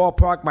leaving the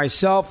ballpark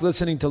myself,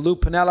 listening to Lou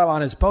Piniella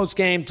on his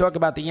postgame talk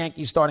about the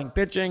Yankees starting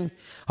pitching.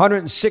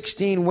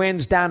 116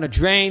 wins down the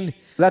drain.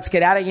 Let's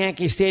get out of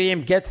Yankee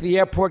Stadium, get to the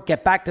airport,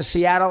 get back to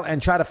Seattle,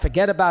 and try to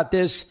forget about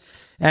this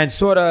and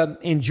sort of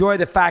enjoy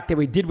the fact that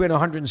we did win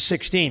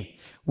 116.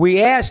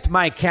 We asked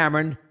Mike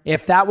Cameron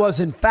if that was,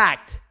 in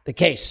fact, the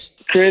case.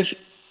 Chris,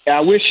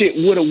 I wish it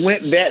would have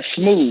went that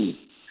smooth.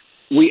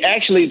 We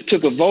actually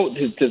took a vote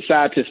to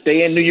decide to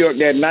stay in New York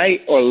that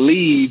night or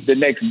leave the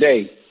next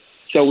day.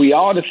 So we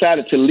all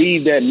decided to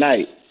leave that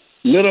night.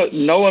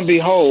 Lo and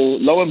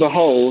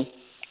behold,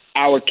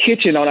 our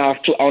kitchen on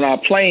our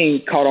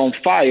plane caught on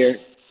fire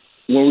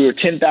when we were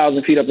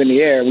 10,000 feet up in the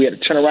air. We had to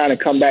turn around and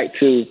come back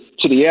to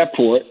the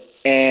airport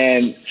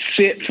and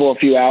sit for a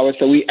few hours.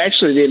 So we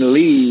actually didn't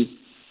leave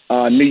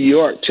New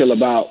York till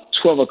about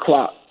 12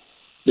 o'clock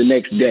the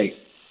next day.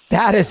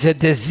 That is a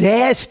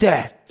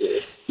disaster.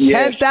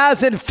 Yes.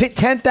 10,000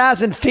 feet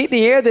in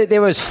the air,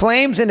 there was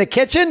flames in the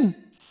kitchen?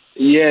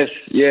 Yes.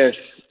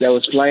 There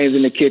was flames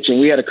in the kitchen.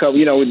 We had a couple,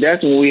 you know,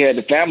 that's when we had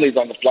the families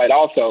on the flight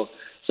also.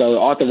 So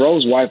Arthur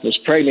Rose's wife was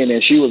pregnant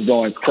and she was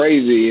going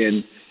crazy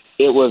and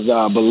it was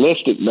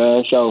ballistic,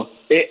 man. So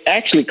it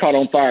actually caught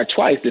on fire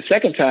twice. The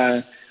second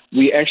time,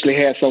 we actually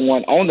had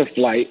someone on the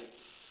flight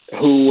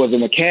who was a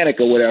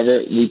mechanic or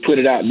whatever. We put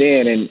it out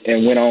then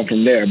and went on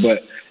from there.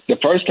 But the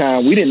first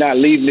time, we did not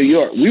leave New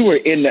York. We were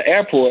in the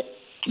airport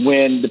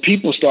when the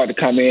people started to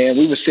come in.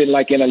 We were sitting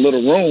like in a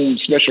little room,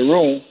 special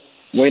room,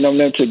 waiting on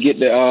them to get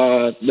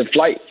the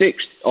flight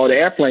fixed or the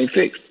airplane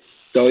fixed.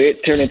 So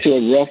it turned into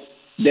a rough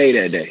day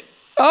that day.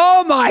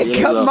 Oh, my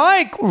God,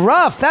 Mike,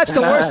 rough. That's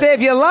the worst day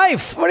of your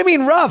life. What do you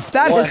mean rough?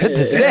 That is a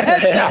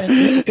disaster.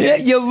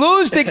 You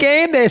lose the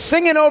game. They're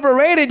singing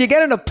overrated. You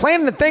get in a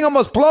plane and the thing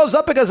almost blows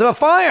up because of a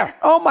fire.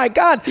 Oh, my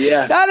God.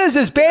 Yeah. That is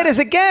as bad as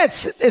it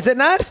gets. Is it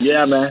not?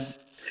 Yeah, man.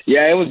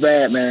 Yeah, it was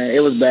bad, man. It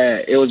was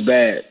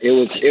bad.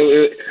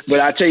 But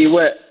I tell you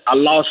what, I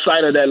lost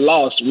sight of that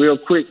loss real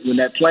quick when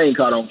that plane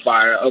caught on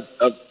fire up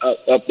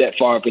that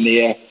far up in the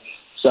air.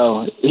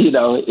 So, you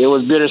know, it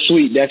was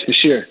bittersweet, that's for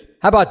sure.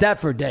 How about that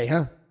for a day,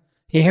 huh?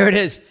 Here it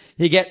is.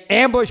 You get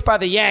ambushed by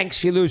the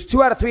Yanks. You lose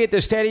 2 out of 3 at the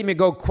stadium. You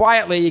go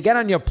quietly. You get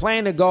on your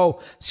plane to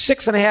go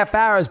 6.5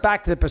 hours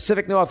back to the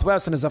Pacific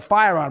Northwest, and there's a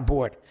fire on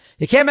board.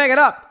 You can't make it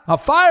up. A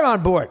fire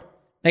on board.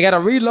 They got to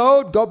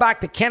reload, go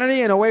back to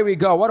Kennedy, and away we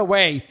go. What a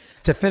way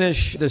to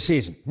finish the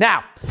season.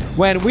 Now,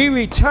 when we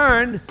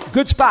return,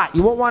 good spot.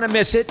 You won't want to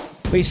miss it.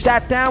 We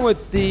sat down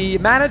with the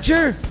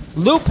manager,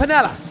 Lou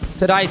Piniella,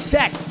 to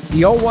dissect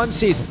the 0-1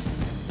 season.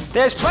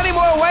 There's plenty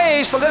more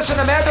ways to listen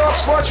to Mad Dog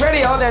Sports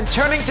Radio than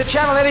turning to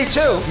Channel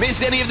 82.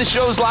 Miss any of the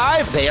shows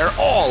live? They are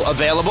all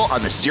available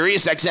on the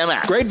SiriusXM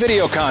app. Great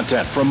video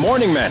content from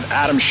Morning Men,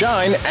 Adam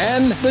Shine,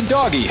 and the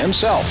doggy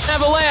himself.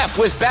 Have a laugh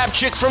with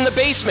Babchick from the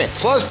Basement.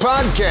 Plus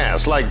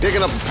podcasts like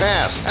Digging Up the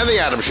Past and the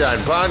Adam Shine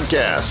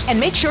Podcast. And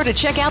make sure to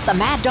check out the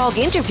Mad Dog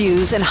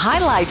interviews and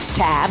highlights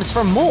tabs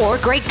for more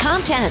great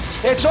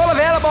content. It's all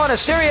available on the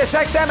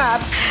SiriusXM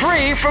app,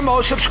 free for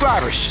most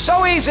subscribers.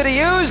 So easy to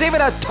use,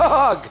 even a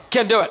dog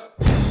can do it.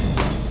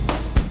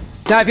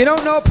 Now, if you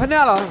don't know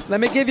Piniella, let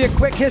me give you a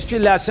quick history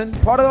lesson.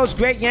 Part of those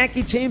great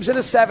Yankee teams in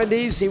the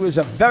 70s. He was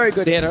a very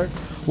good hitter.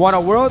 Won a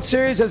World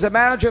Series as a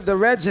manager of the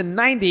Reds in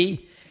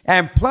 '90,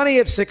 and plenty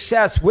of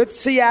success with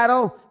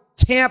Seattle,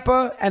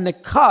 Tampa, and the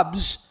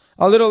Cubs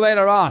a little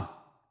later on.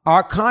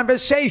 Our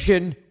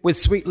conversation with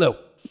Sweet Lou.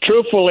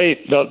 Truthfully,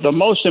 the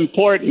most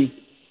important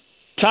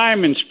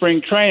time in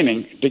spring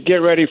training to get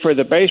ready for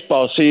the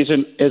baseball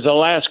season is the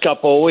last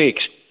couple of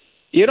weeks.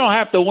 You don't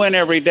have to win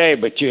every day,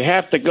 but you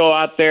have to go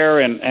out there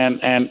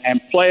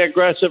and play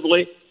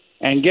aggressively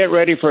and get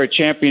ready for a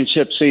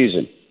championship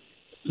season.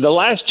 The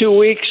last 2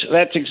 weeks,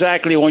 that's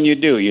exactly when you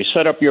do. You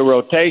set up your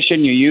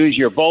rotation, you use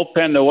your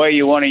bullpen the way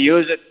you want to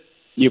use it,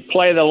 you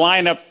play the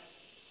lineup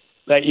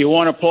that you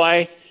want to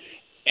play,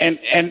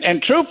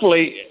 and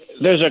truthfully,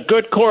 there's a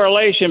good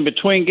correlation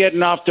between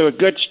getting off to a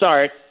good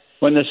start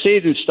when the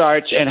season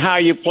starts and how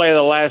you play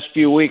the last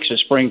few weeks of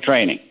spring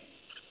training.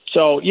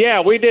 So,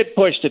 yeah, we did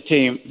push the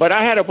team, but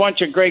I had a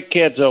bunch of great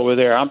kids over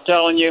there. I'm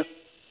telling you,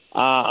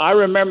 I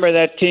remember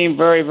that team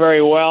very,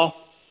 very well.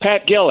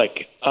 Pat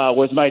Gillick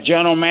was my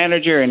general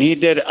manager, and he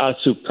did a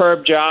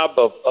superb job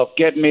of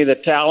getting me the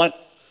talent.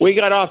 We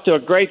got off to a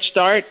great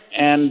start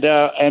and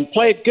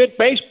played good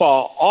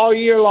baseball all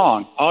year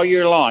long.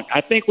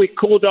 I think we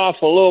cooled off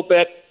a little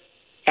bit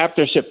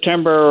after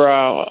September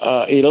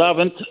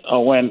 11th,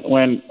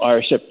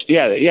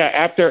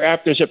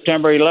 after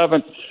September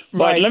 11th.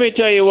 But let me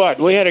tell you what,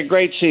 we had a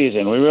great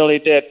season. We really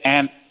did.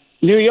 And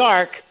New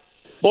York,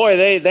 boy,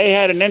 they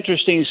had an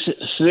interesting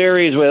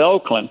series with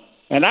Oakland.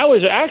 And I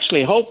was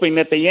actually hoping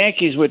that the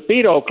Yankees would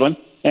beat Oakland,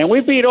 and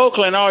we beat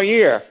Oakland all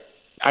year.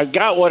 I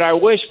got what I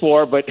wished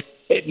for, but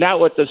not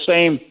with the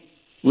same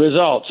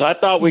results. I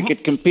thought we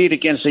could compete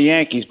against the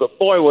Yankees, but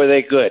boy, were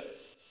they good.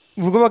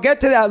 We'll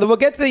get to that. We'll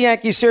get to the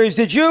Yankee series.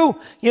 You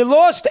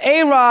lost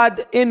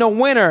A-Rod in the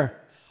winter.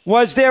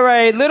 Was there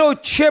a little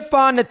chip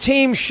on the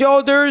team's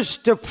shoulders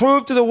to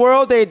prove to the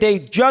world they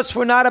just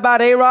were not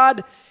about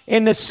A-Rod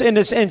in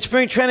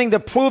spring training to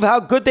prove how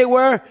good they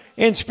were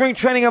in spring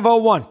training of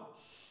 01?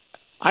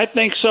 I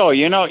think so.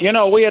 You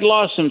know, we had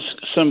lost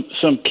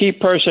some key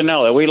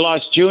personnel. We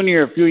lost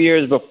Junior a few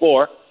years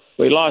before.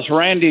 We lost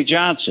Randy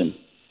Johnson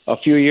a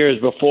few years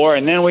before,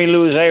 and then we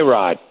lose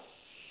A-Rod.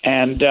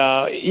 And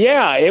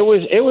it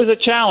was a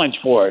challenge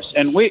for us.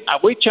 And we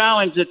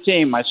challenged the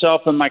team,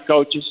 myself and my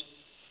coaches,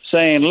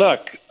 saying, "Look,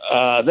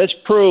 let's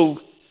prove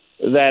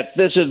that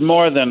this is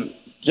more than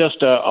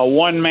just a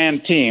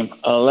one-man team.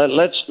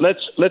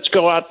 Let's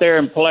go out there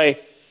and play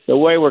the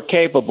way we're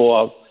capable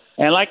of."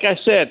 And like I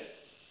said,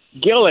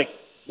 Gillick,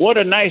 what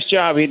a nice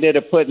job he did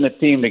of putting the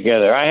team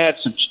together. I had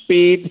some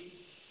speed.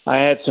 I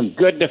had some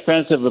good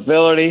defensive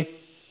ability.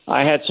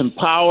 I had some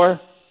power.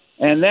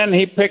 And then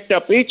he picked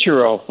up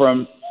Ichiro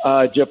from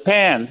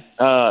Japan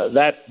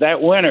that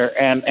winter.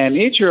 And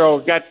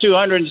Ichiro got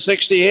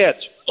 260 hits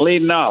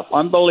leading off.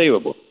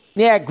 Unbelievable.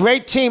 Yeah,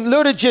 great team.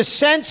 Lou, did you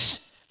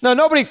sense? No,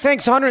 nobody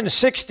thinks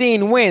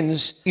 116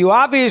 wins. You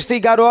obviously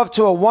got off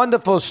to a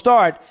wonderful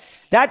start.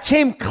 That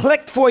team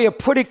clicked for you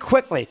pretty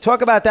quickly.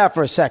 Talk about that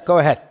for a sec. Go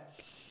ahead.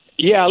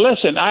 Yeah,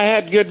 listen, I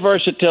had good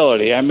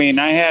versatility. I mean,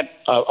 I had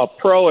a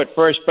pro at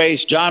first base,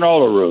 John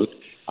Olerdu.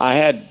 I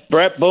had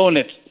Brett Boone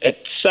at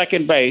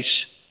second base.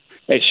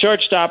 At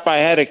shortstop, I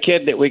had a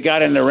kid that we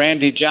got in the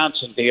Randy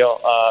Johnson deal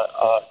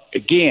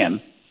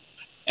again.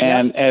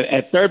 And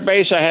at third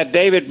base, I had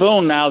David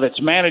Boone now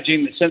that's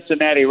managing the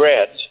Cincinnati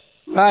Reds.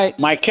 Right.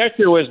 My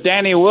catcher was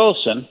Danny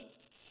Wilson.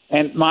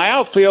 And my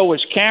outfield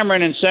was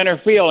Cameron in center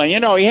field. And,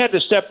 he had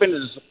to step into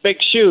his big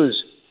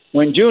shoes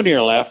when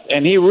Junior left,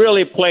 and he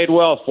really played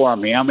well for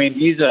me. I mean,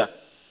 he's a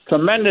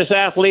tremendous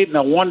athlete and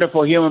a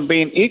wonderful human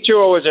being.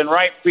 Ichiro was in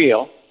right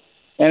field.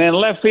 And in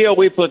left field,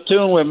 we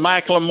platooned with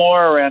Mike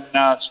Lamore and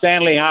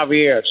Stanley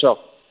Javier. So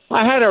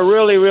I had a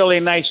really, really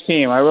nice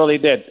team. I really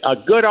did. A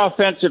good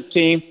offensive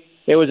team.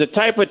 It was a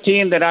type of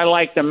team that I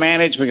liked to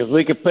manage because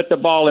we could put the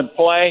ball in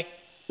play.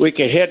 We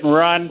could hit and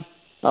run.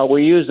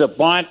 We used a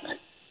bunt.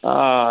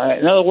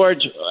 In other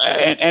words,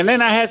 and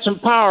then I had some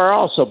power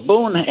also.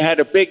 Boone had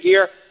a big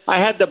year. I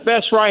had the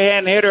best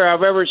right-hand hitter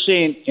I've ever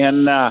seen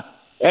in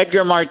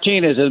Edgar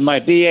Martinez as my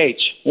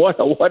DH. What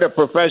a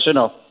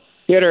professional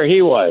hitter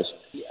he was.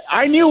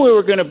 I knew we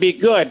were going to be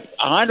good.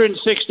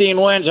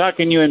 116 wins, how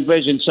can you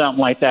envision something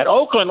like that?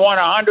 Oakland won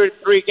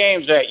 103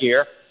 games that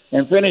year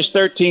and finished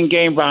 13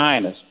 games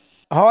behind us.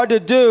 Hard to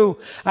do.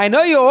 I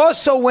know you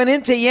also went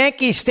into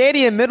Yankee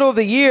Stadium middle of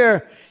the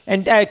year,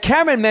 and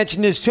Cameron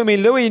mentioned this to me,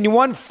 Louie, and you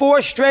won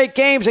 4 straight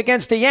games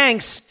against the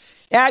Yanks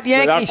at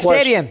Yankee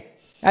Stadium.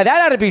 Now,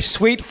 that ought to be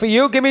sweet for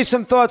you. Give me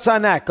some thoughts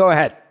on that. Go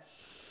ahead.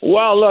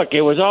 Well, look,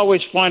 it was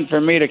always fun for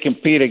me to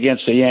compete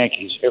against the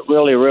Yankees. It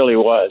really, really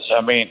was.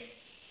 I mean,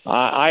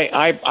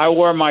 I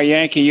wore my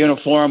Yankee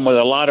uniform with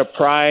a lot of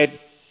pride.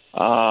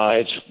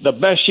 It's the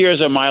best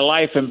years of my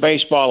life in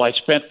baseball I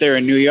spent there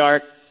in New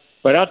York.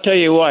 But I'll tell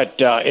you what,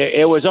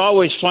 it was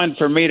always fun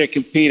for me to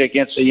compete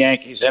against the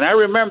Yankees. And I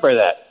remember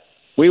that.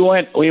 We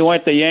went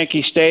to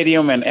Yankee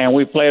Stadium, and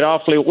we played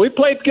we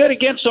played good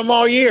against them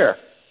all year.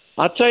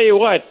 I'll tell you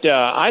what,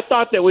 I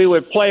thought that we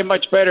would play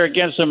much better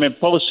against them in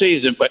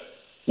postseason, but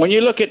when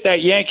you look at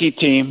that Yankee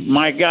team,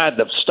 my God,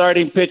 the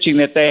starting pitching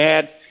that they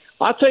had,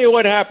 I'll tell you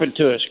what happened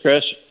to us,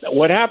 Chris.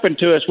 What happened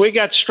to us, we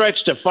got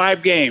stretched to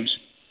 5 games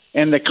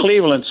in the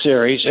Cleveland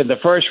series in the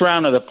first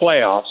round of the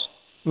playoffs,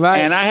 Right.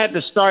 And I had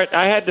to start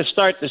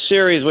the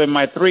series with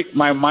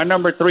my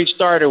number 3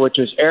 starter, which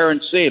was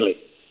Aaron Seeley.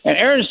 And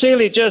Aaron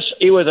Seeley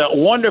he was a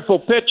wonderful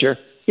pitcher.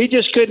 He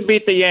just couldn't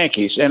beat the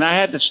Yankees, and I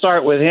had to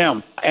start with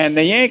him. And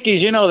the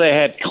Yankees, they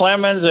had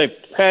Clemens, they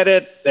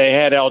Pettit, they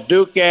had El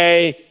Duque.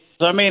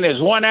 I mean, it's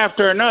one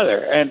after another.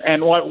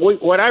 And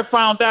what I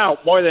found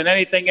out more than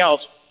anything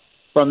else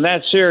from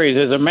that series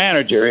as a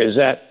manager is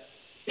that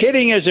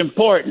hitting is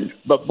important,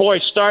 but boy,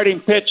 starting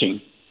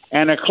pitching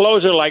and a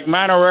closer like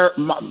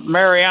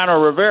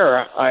Mariano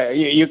Rivera,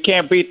 you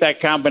can't beat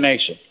that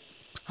combination.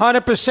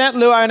 100%,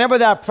 Lou. I remember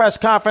that press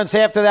conference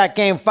after that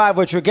Game 5,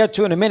 which we'll get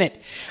to in a minute.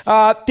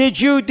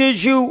 Did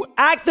you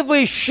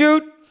actively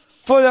shoot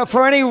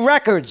for any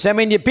records? I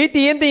mean, you beat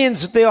the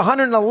Indians at the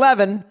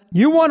 111.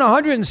 You won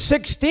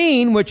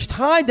 116, which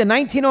tied the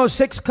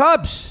 1906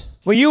 Cubs.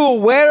 Were you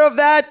aware of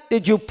that?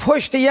 Did you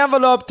push the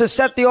envelope to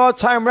set the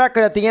all-time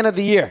record at the end of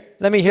the year?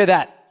 Let me hear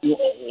that.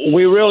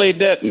 We really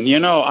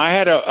didn't. I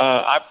had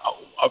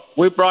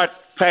we brought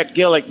Pat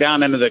Gillick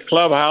down into the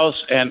clubhouse,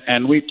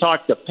 and we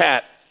talked to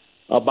Pat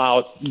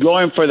about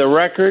going for the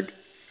record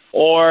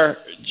or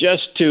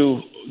just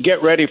to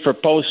get ready for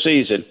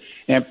postseason.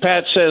 And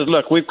Pat says,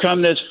 look, we've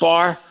come this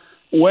far.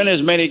 Win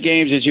as many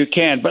games as you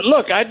can. But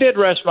look, I did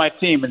rest my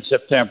team in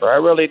September. I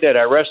really did.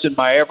 I rested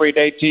my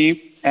everyday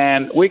team.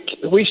 And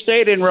we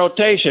stayed in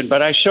rotation,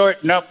 but I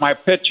shortened up my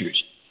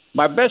pitchers.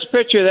 My best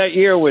pitcher that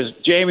year was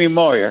Jamie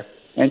Moyer.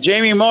 And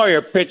Jamie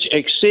Moyer pitched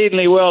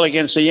exceedingly well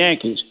against the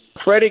Yankees.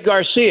 Freddy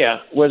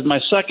Garcia was my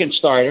second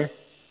starter.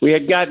 We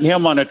had gotten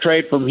him on a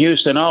trade from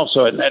Houston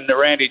also, and the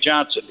Randy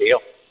Johnson deal.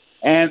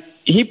 And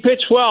he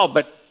pitched well,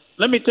 but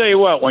let me tell you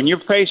what, when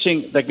you're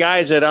facing the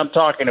guys that I'm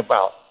talking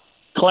about,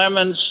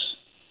 Clemens,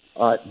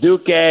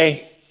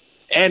 Duque,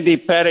 Andy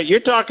Pettit, you're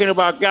talking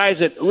about guys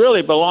that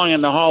really belong in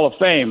the Hall of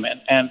Fame.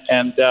 And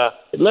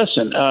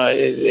listen,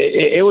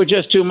 it was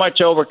just too much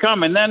to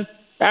overcome. And then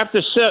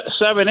after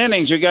 7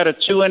 innings, you got a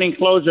 2-inning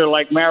closer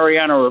like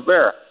Mariano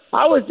Rivera.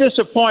 I was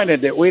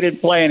disappointed that we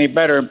didn't play any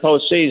better in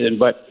postseason,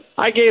 but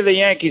I gave the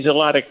Yankees a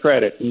lot of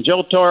credit, and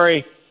Joe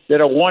Torre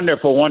did a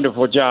wonderful,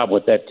 wonderful job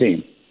with that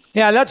team.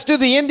 Yeah, let's do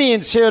the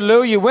Indians here,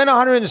 Lou. You win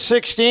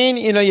 116.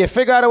 You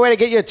figure out a way to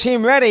get your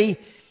team ready,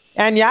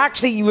 and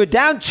you were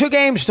down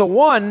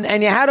 2-1,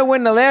 and you had to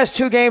win the last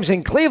 2 games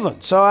in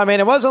Cleveland. So, I mean,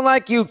 it wasn't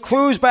like you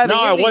cruised by the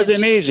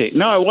Indians.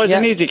 No, it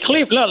wasn't easy.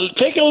 Cleveland.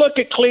 Take a look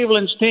at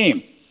Cleveland's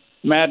team,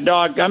 Mad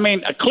Dog. I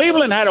mean,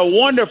 Cleveland had a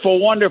wonderful,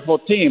 wonderful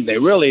team. They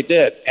really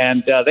did,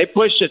 and they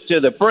pushed it to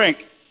the brink.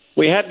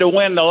 We had to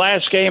win the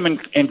last game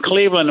in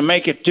Cleveland to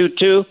make it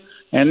 2-2,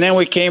 and then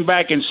we came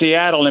back in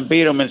Seattle and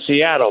beat them in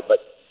Seattle. But,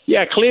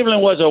 yeah,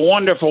 Cleveland was a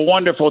wonderful,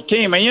 wonderful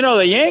team. And,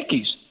 the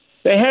Yankees,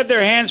 they had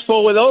their hands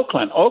full with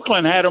Oakland.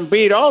 Oakland had them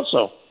beat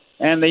also,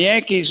 and the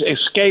Yankees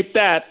escaped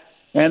that.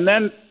 And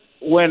then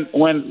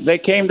when they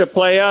came to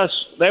play us,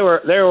 they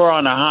were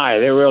on a high.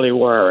 They really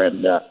were.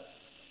 And,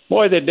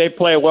 boy, did they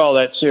play well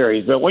that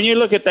series. But when you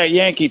look at that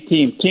Yankee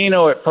team,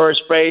 Tino at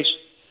first base,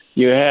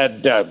 you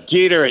had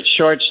Jeter at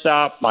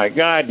shortstop. My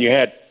God, you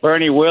had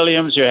Bernie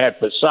Williams. You had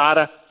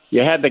Posada.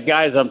 You had the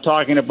guys I'm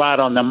talking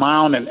about on the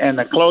mound and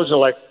the closer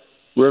like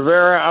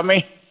Rivera. I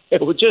mean,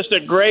 it was just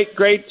a great,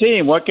 great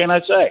team. What can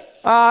I say?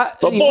 But,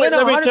 boy,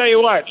 let me tell you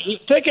what.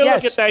 Take a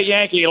look at that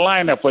Yankee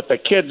lineup with the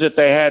kids that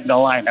they had in the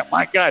lineup.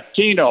 My God,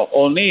 Tino,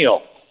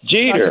 O'Neill,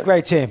 Jeter. That's a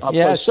great team.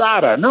 Yes.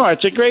 Posada. No,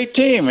 it's a great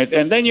team.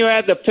 And then you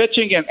add the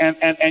pitching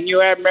and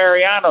you add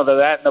Mariano to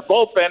that and the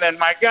bullpen. And,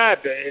 my God,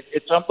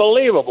 it's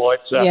unbelievable.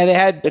 They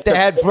had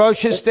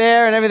Brocious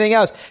there and everything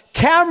else.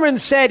 Cameron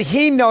said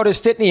he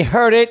noticed it and he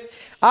heard it.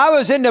 I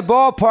was in the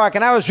ballpark,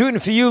 and I was rooting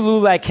for you, Lou,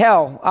 like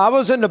hell. I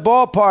was in the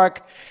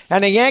ballpark,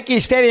 and the Yankee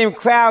Stadium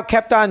crowd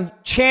kept on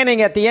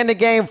chanting at the end of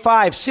Game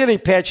 5, silly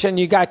pitch, and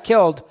you got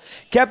killed,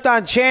 kept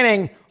on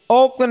chanting,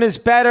 Oakland is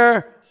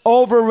better,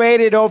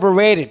 overrated,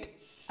 overrated.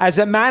 As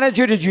a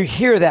manager, did you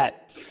hear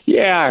that?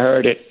 Yeah, I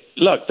heard it.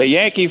 Look, the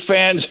Yankee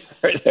fans,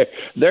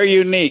 they're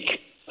unique.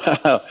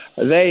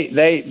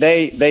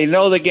 They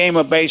know the game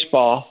of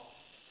baseball.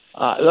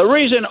 The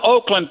reason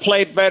Oakland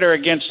played better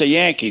against the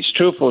Yankees,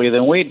 truthfully,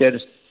 than we did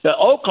is that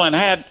Oakland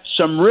had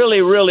some really,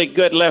 really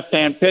good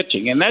left-hand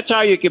pitching, and that's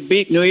how you could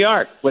beat New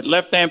York, with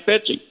left-hand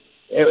pitching.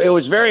 It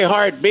was very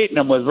hard beating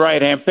them with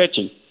right-hand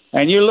pitching.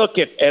 And you look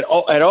at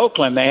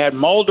Oakland, they had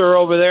Mulder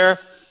over there,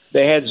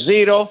 they had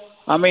Zito.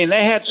 I mean,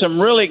 they had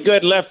some really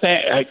good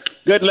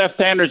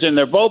left-handers in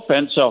their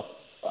bullpen, so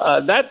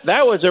that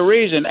was a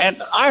reason.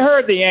 And I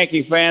heard the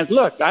Yankee fans.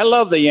 Look, I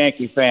love the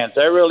Yankee fans.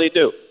 I really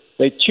do.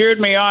 They cheered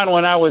me on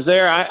when I was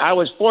there. I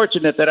was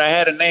fortunate that I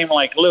had a name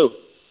like Lou.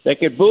 They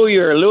could boo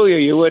you or loo you,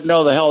 you wouldn't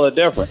know the hell of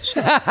the difference.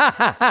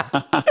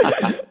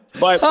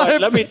 but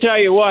let me tell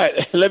you what,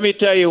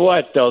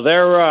 though.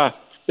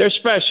 They're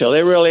special.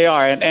 They really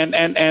are.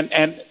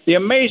 And the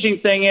amazing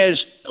thing is,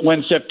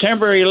 when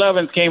September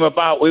 11th came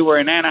about, we were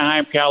in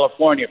Anaheim,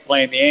 California,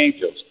 playing the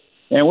Angels.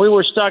 And we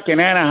were stuck in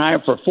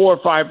Anaheim for 4 or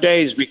 5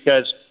 days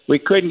because we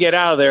couldn't get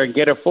out of there and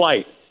get a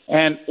flight.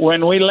 And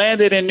when we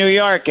landed in New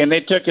York and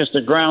they took us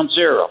to ground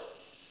zero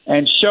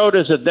and showed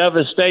us a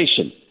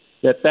devastation,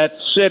 that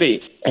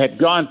city had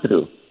gone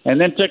through, and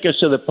then took us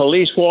to the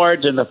police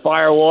wards and the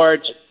fire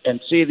wards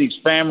and see these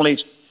families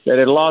that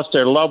had lost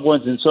their loved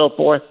ones and so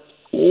forth.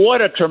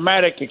 What a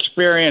traumatic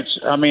experience.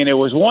 I mean, it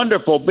was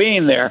wonderful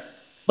being there,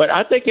 but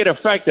I think it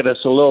affected us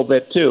a little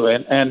bit too.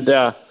 And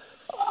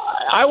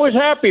I was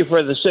happy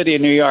for the city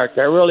of New York.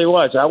 I really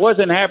was. I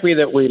wasn't happy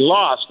that we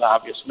lost,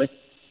 obviously,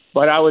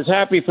 but I was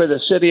happy for the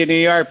city of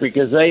New York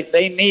because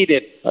they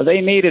needed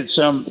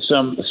some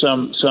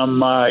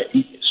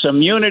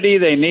unity.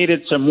 They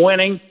needed some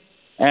winning,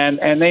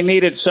 and they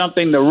needed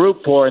something to root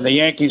for. And the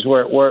Yankees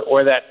were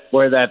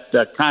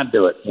that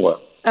conduit for.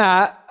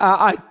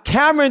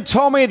 Cameron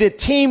told me the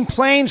team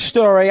plane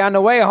story on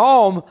the way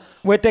home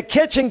with the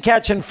kitchen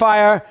catching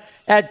fire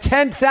at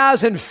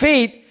 10,000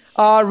 feet.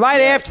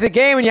 After the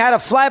game, and you had to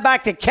fly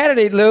back to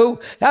Kennedy, Lou.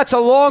 That's a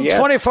long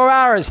 24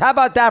 hours. How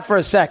about that for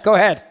a sec? Go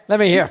ahead. Let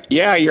me hear.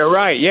 Yeah, you're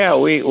right. Yeah,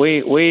 we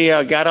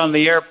got on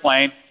the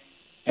airplane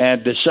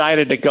and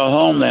decided to go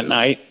home that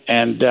night.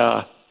 And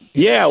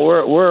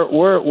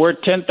we're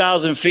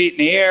 10,000 feet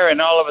in the air, and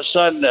all of a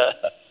sudden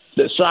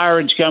the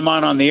sirens come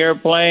on the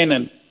airplane,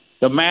 and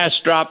the masts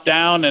drop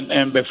down,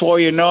 and before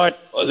you know it,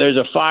 there's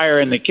a fire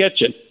in the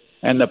kitchen,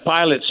 and the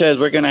pilot says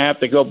we're going to have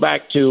to go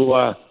back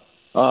to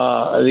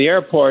the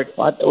airport.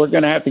 We're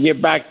going to have to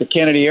get back to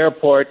Kennedy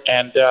Airport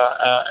and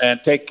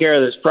take care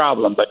of this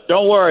problem. But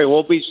don't worry,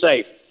 we'll be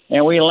safe.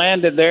 And we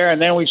landed there,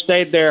 and then we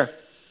stayed there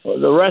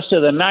the rest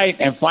of the night,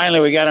 and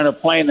finally we got on a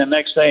plane the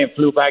next day and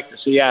flew back to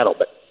Seattle.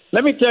 But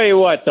let me tell you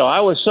what, though,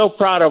 I was so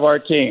proud of our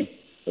team.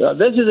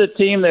 This is a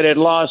team that had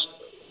lost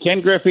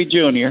Ken Griffey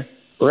Jr.,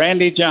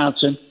 Randy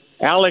Johnson,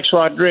 Alex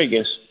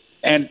Rodriguez,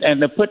 and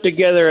to put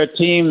together a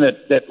team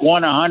that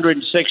won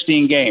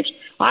 116 games.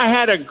 I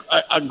had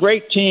a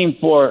great team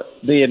for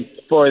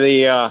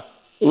the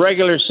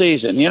regular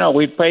season. You know,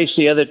 we'd face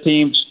the other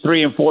teams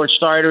 3 and 4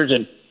 starters,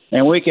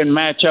 and we can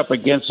match up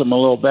against them a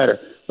little better.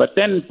 But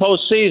then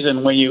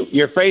postseason, when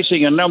you're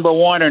facing a number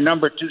 1 or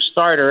number 2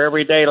 starter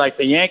every day like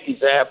the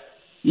Yankees have,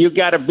 you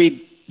got to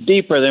be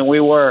deeper than we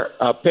were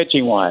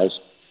pitching wise.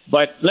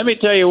 But let me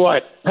tell you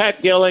what,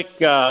 Pat Gillick,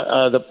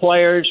 the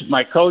players,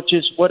 my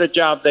coaches, what a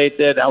job they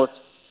did. I was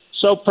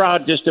so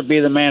proud just to be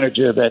the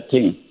manager of that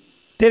team.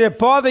 Did it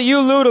bother you,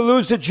 Lou, to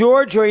lose to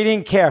George, or you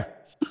didn't care?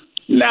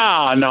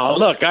 No.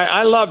 Look,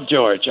 I love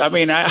George. I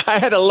mean, I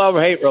had a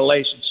love-hate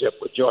relationship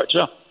with George.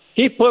 So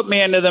he put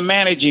me into the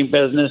managing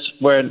business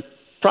where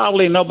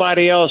probably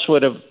nobody else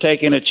would have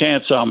taken a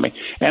chance on me.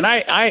 And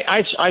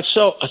I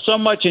so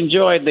much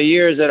enjoyed the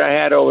years that I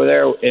had over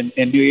there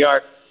in New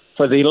York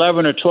for the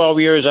 11 or 12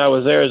 years I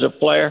was there as a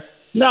player.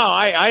 Look,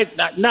 I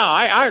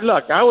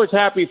was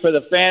happy for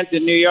the fans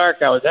in New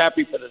York. I was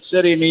happy for the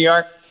city of New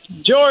York.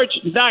 George,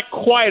 not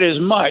quite as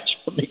much,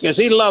 because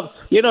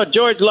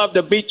George loved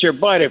to beat your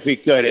butt if he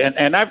could.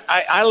 And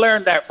I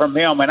learned that from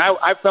him, and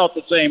I felt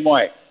the same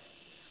way.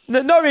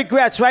 No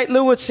regrets, right,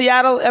 Lou, with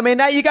Seattle? I mean,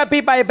 now you got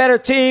beat by a better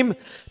team.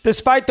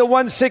 Despite the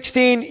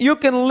 116, you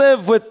can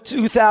live with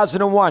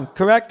 2001,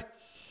 correct?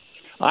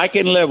 I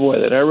can live with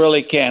it. I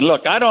really can.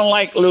 Look, I don't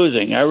like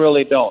losing. I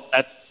really don't.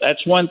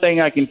 That's one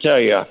thing I can tell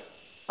you.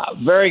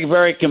 Very,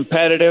 very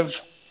competitive.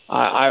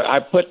 I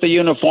put the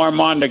uniform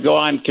on to go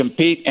on,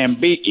 compete,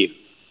 and beat you.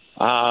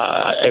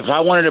 If I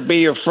wanted to be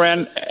your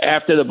friend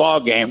after the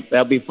ball game,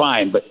 that'll be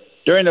fine. But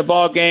during the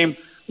ball game,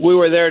 we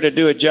were there to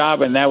do a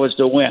job, and that was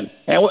to win.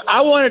 And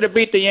I wanted to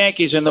beat the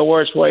Yankees in the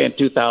worst way in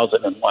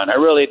 2001. I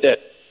really did.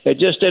 It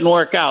just didn't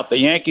work out. The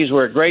Yankees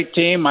were a great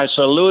team. I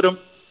salute them.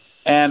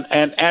 And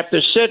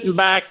after sitting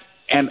back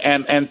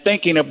and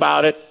thinking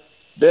about it,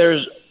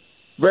 there's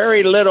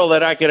very little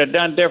that I could have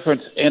done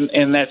different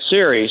in that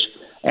series.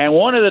 And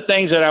one of the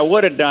things that I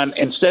would have done,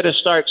 instead of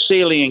start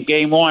Seeley in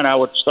Game 1, I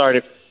would have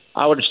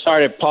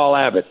started Paul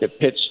Abbott to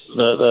pitch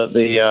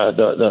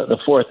the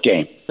fourth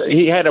game.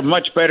 He had a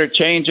much better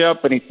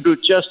changeup, and he threw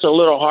just a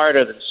little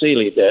harder than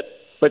Seeley did.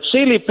 But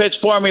Seeley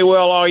pitched for me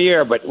well all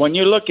year. But when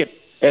you look at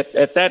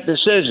that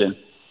decision,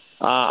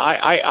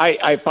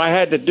 if I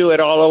had to do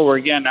it all over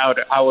again,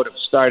 I would have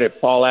started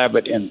Paul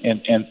Abbott in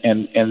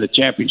the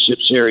championship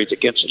series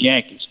against the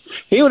Yankees.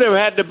 He would have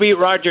had to beat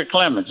Roger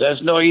Clemens.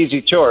 That's no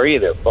easy chore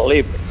either,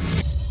 believe me.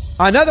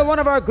 Another one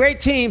of our great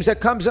teams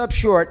that comes up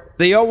short,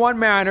 the 0-1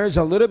 Mariners,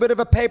 a little bit of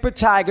a paper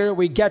tiger.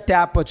 We get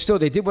that, but still,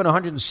 they did win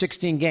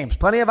 116 games.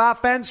 Plenty of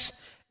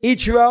offense.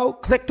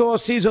 Ichiro clicked all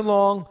season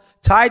long,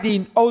 tied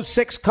the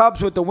 06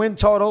 Cubs with the win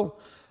total.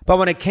 But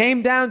when it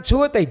came down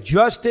to it, they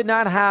just did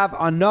not have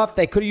enough.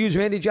 They could have used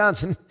Randy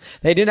Johnson.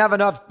 They didn't have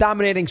enough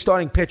dominating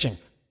starting pitching.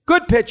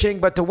 Good pitching,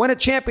 but to win a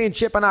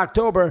championship in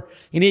October,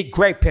 you need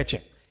great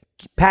pitching.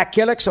 Pat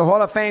Gillick's a Hall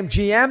of Fame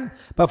GM,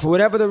 but for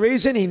whatever the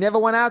reason, he never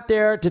went out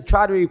there to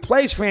try to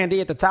replace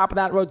Randy at the top of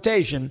that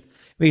rotation.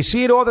 We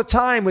see it all the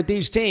time with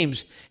these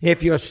teams.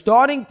 If your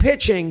starting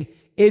pitching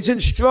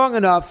isn't strong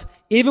enough,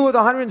 even with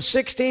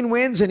 116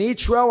 wins in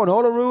Ichiro and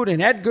Olerdu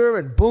and Edgar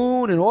and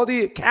Boone and all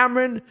the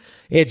Cameron,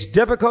 it's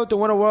difficult to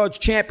win a World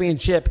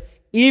Championship,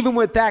 even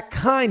with that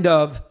kind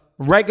of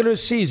regular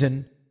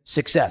season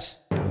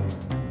success.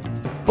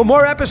 For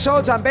more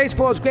episodes on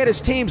baseball's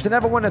greatest teams to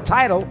never win a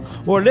title,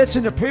 or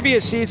listen to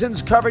previous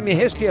seasons covering the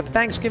history of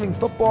Thanksgiving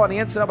football and the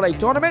NCAA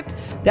tournament,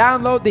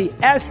 download the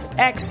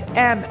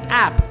SXM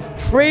app.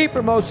 Free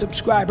for most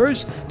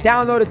subscribers.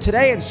 Download it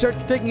today and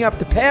search Digging Up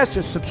the Past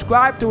or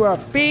subscribe to our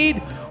feed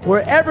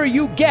wherever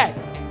you get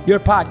your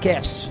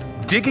podcasts.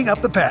 Digging Up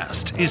the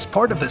Past is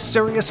part of the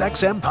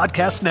SiriusXM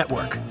Podcast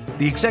Network.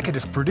 The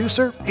executive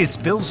producer is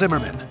Bill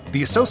Zimmerman.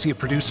 The associate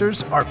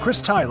producers are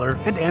Chris Tyler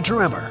and Andrew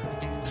Emmer.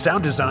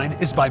 Sound design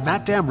is by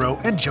Matt Damrow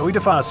and Joey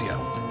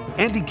DeFazio.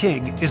 Andy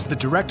King is the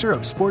director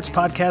of sports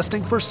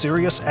podcasting for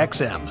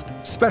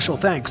SiriusXM. Special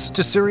thanks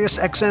to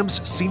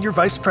SiriusXM's Senior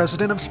Vice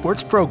President of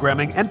Sports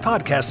Programming and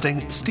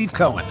Podcasting, Steve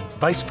Cohen,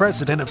 Vice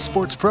President of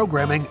Sports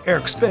Programming,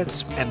 Eric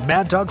Spitz, and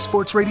Mad Dog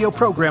Sports Radio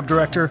Program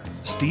Director,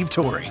 Steve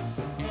Torrey.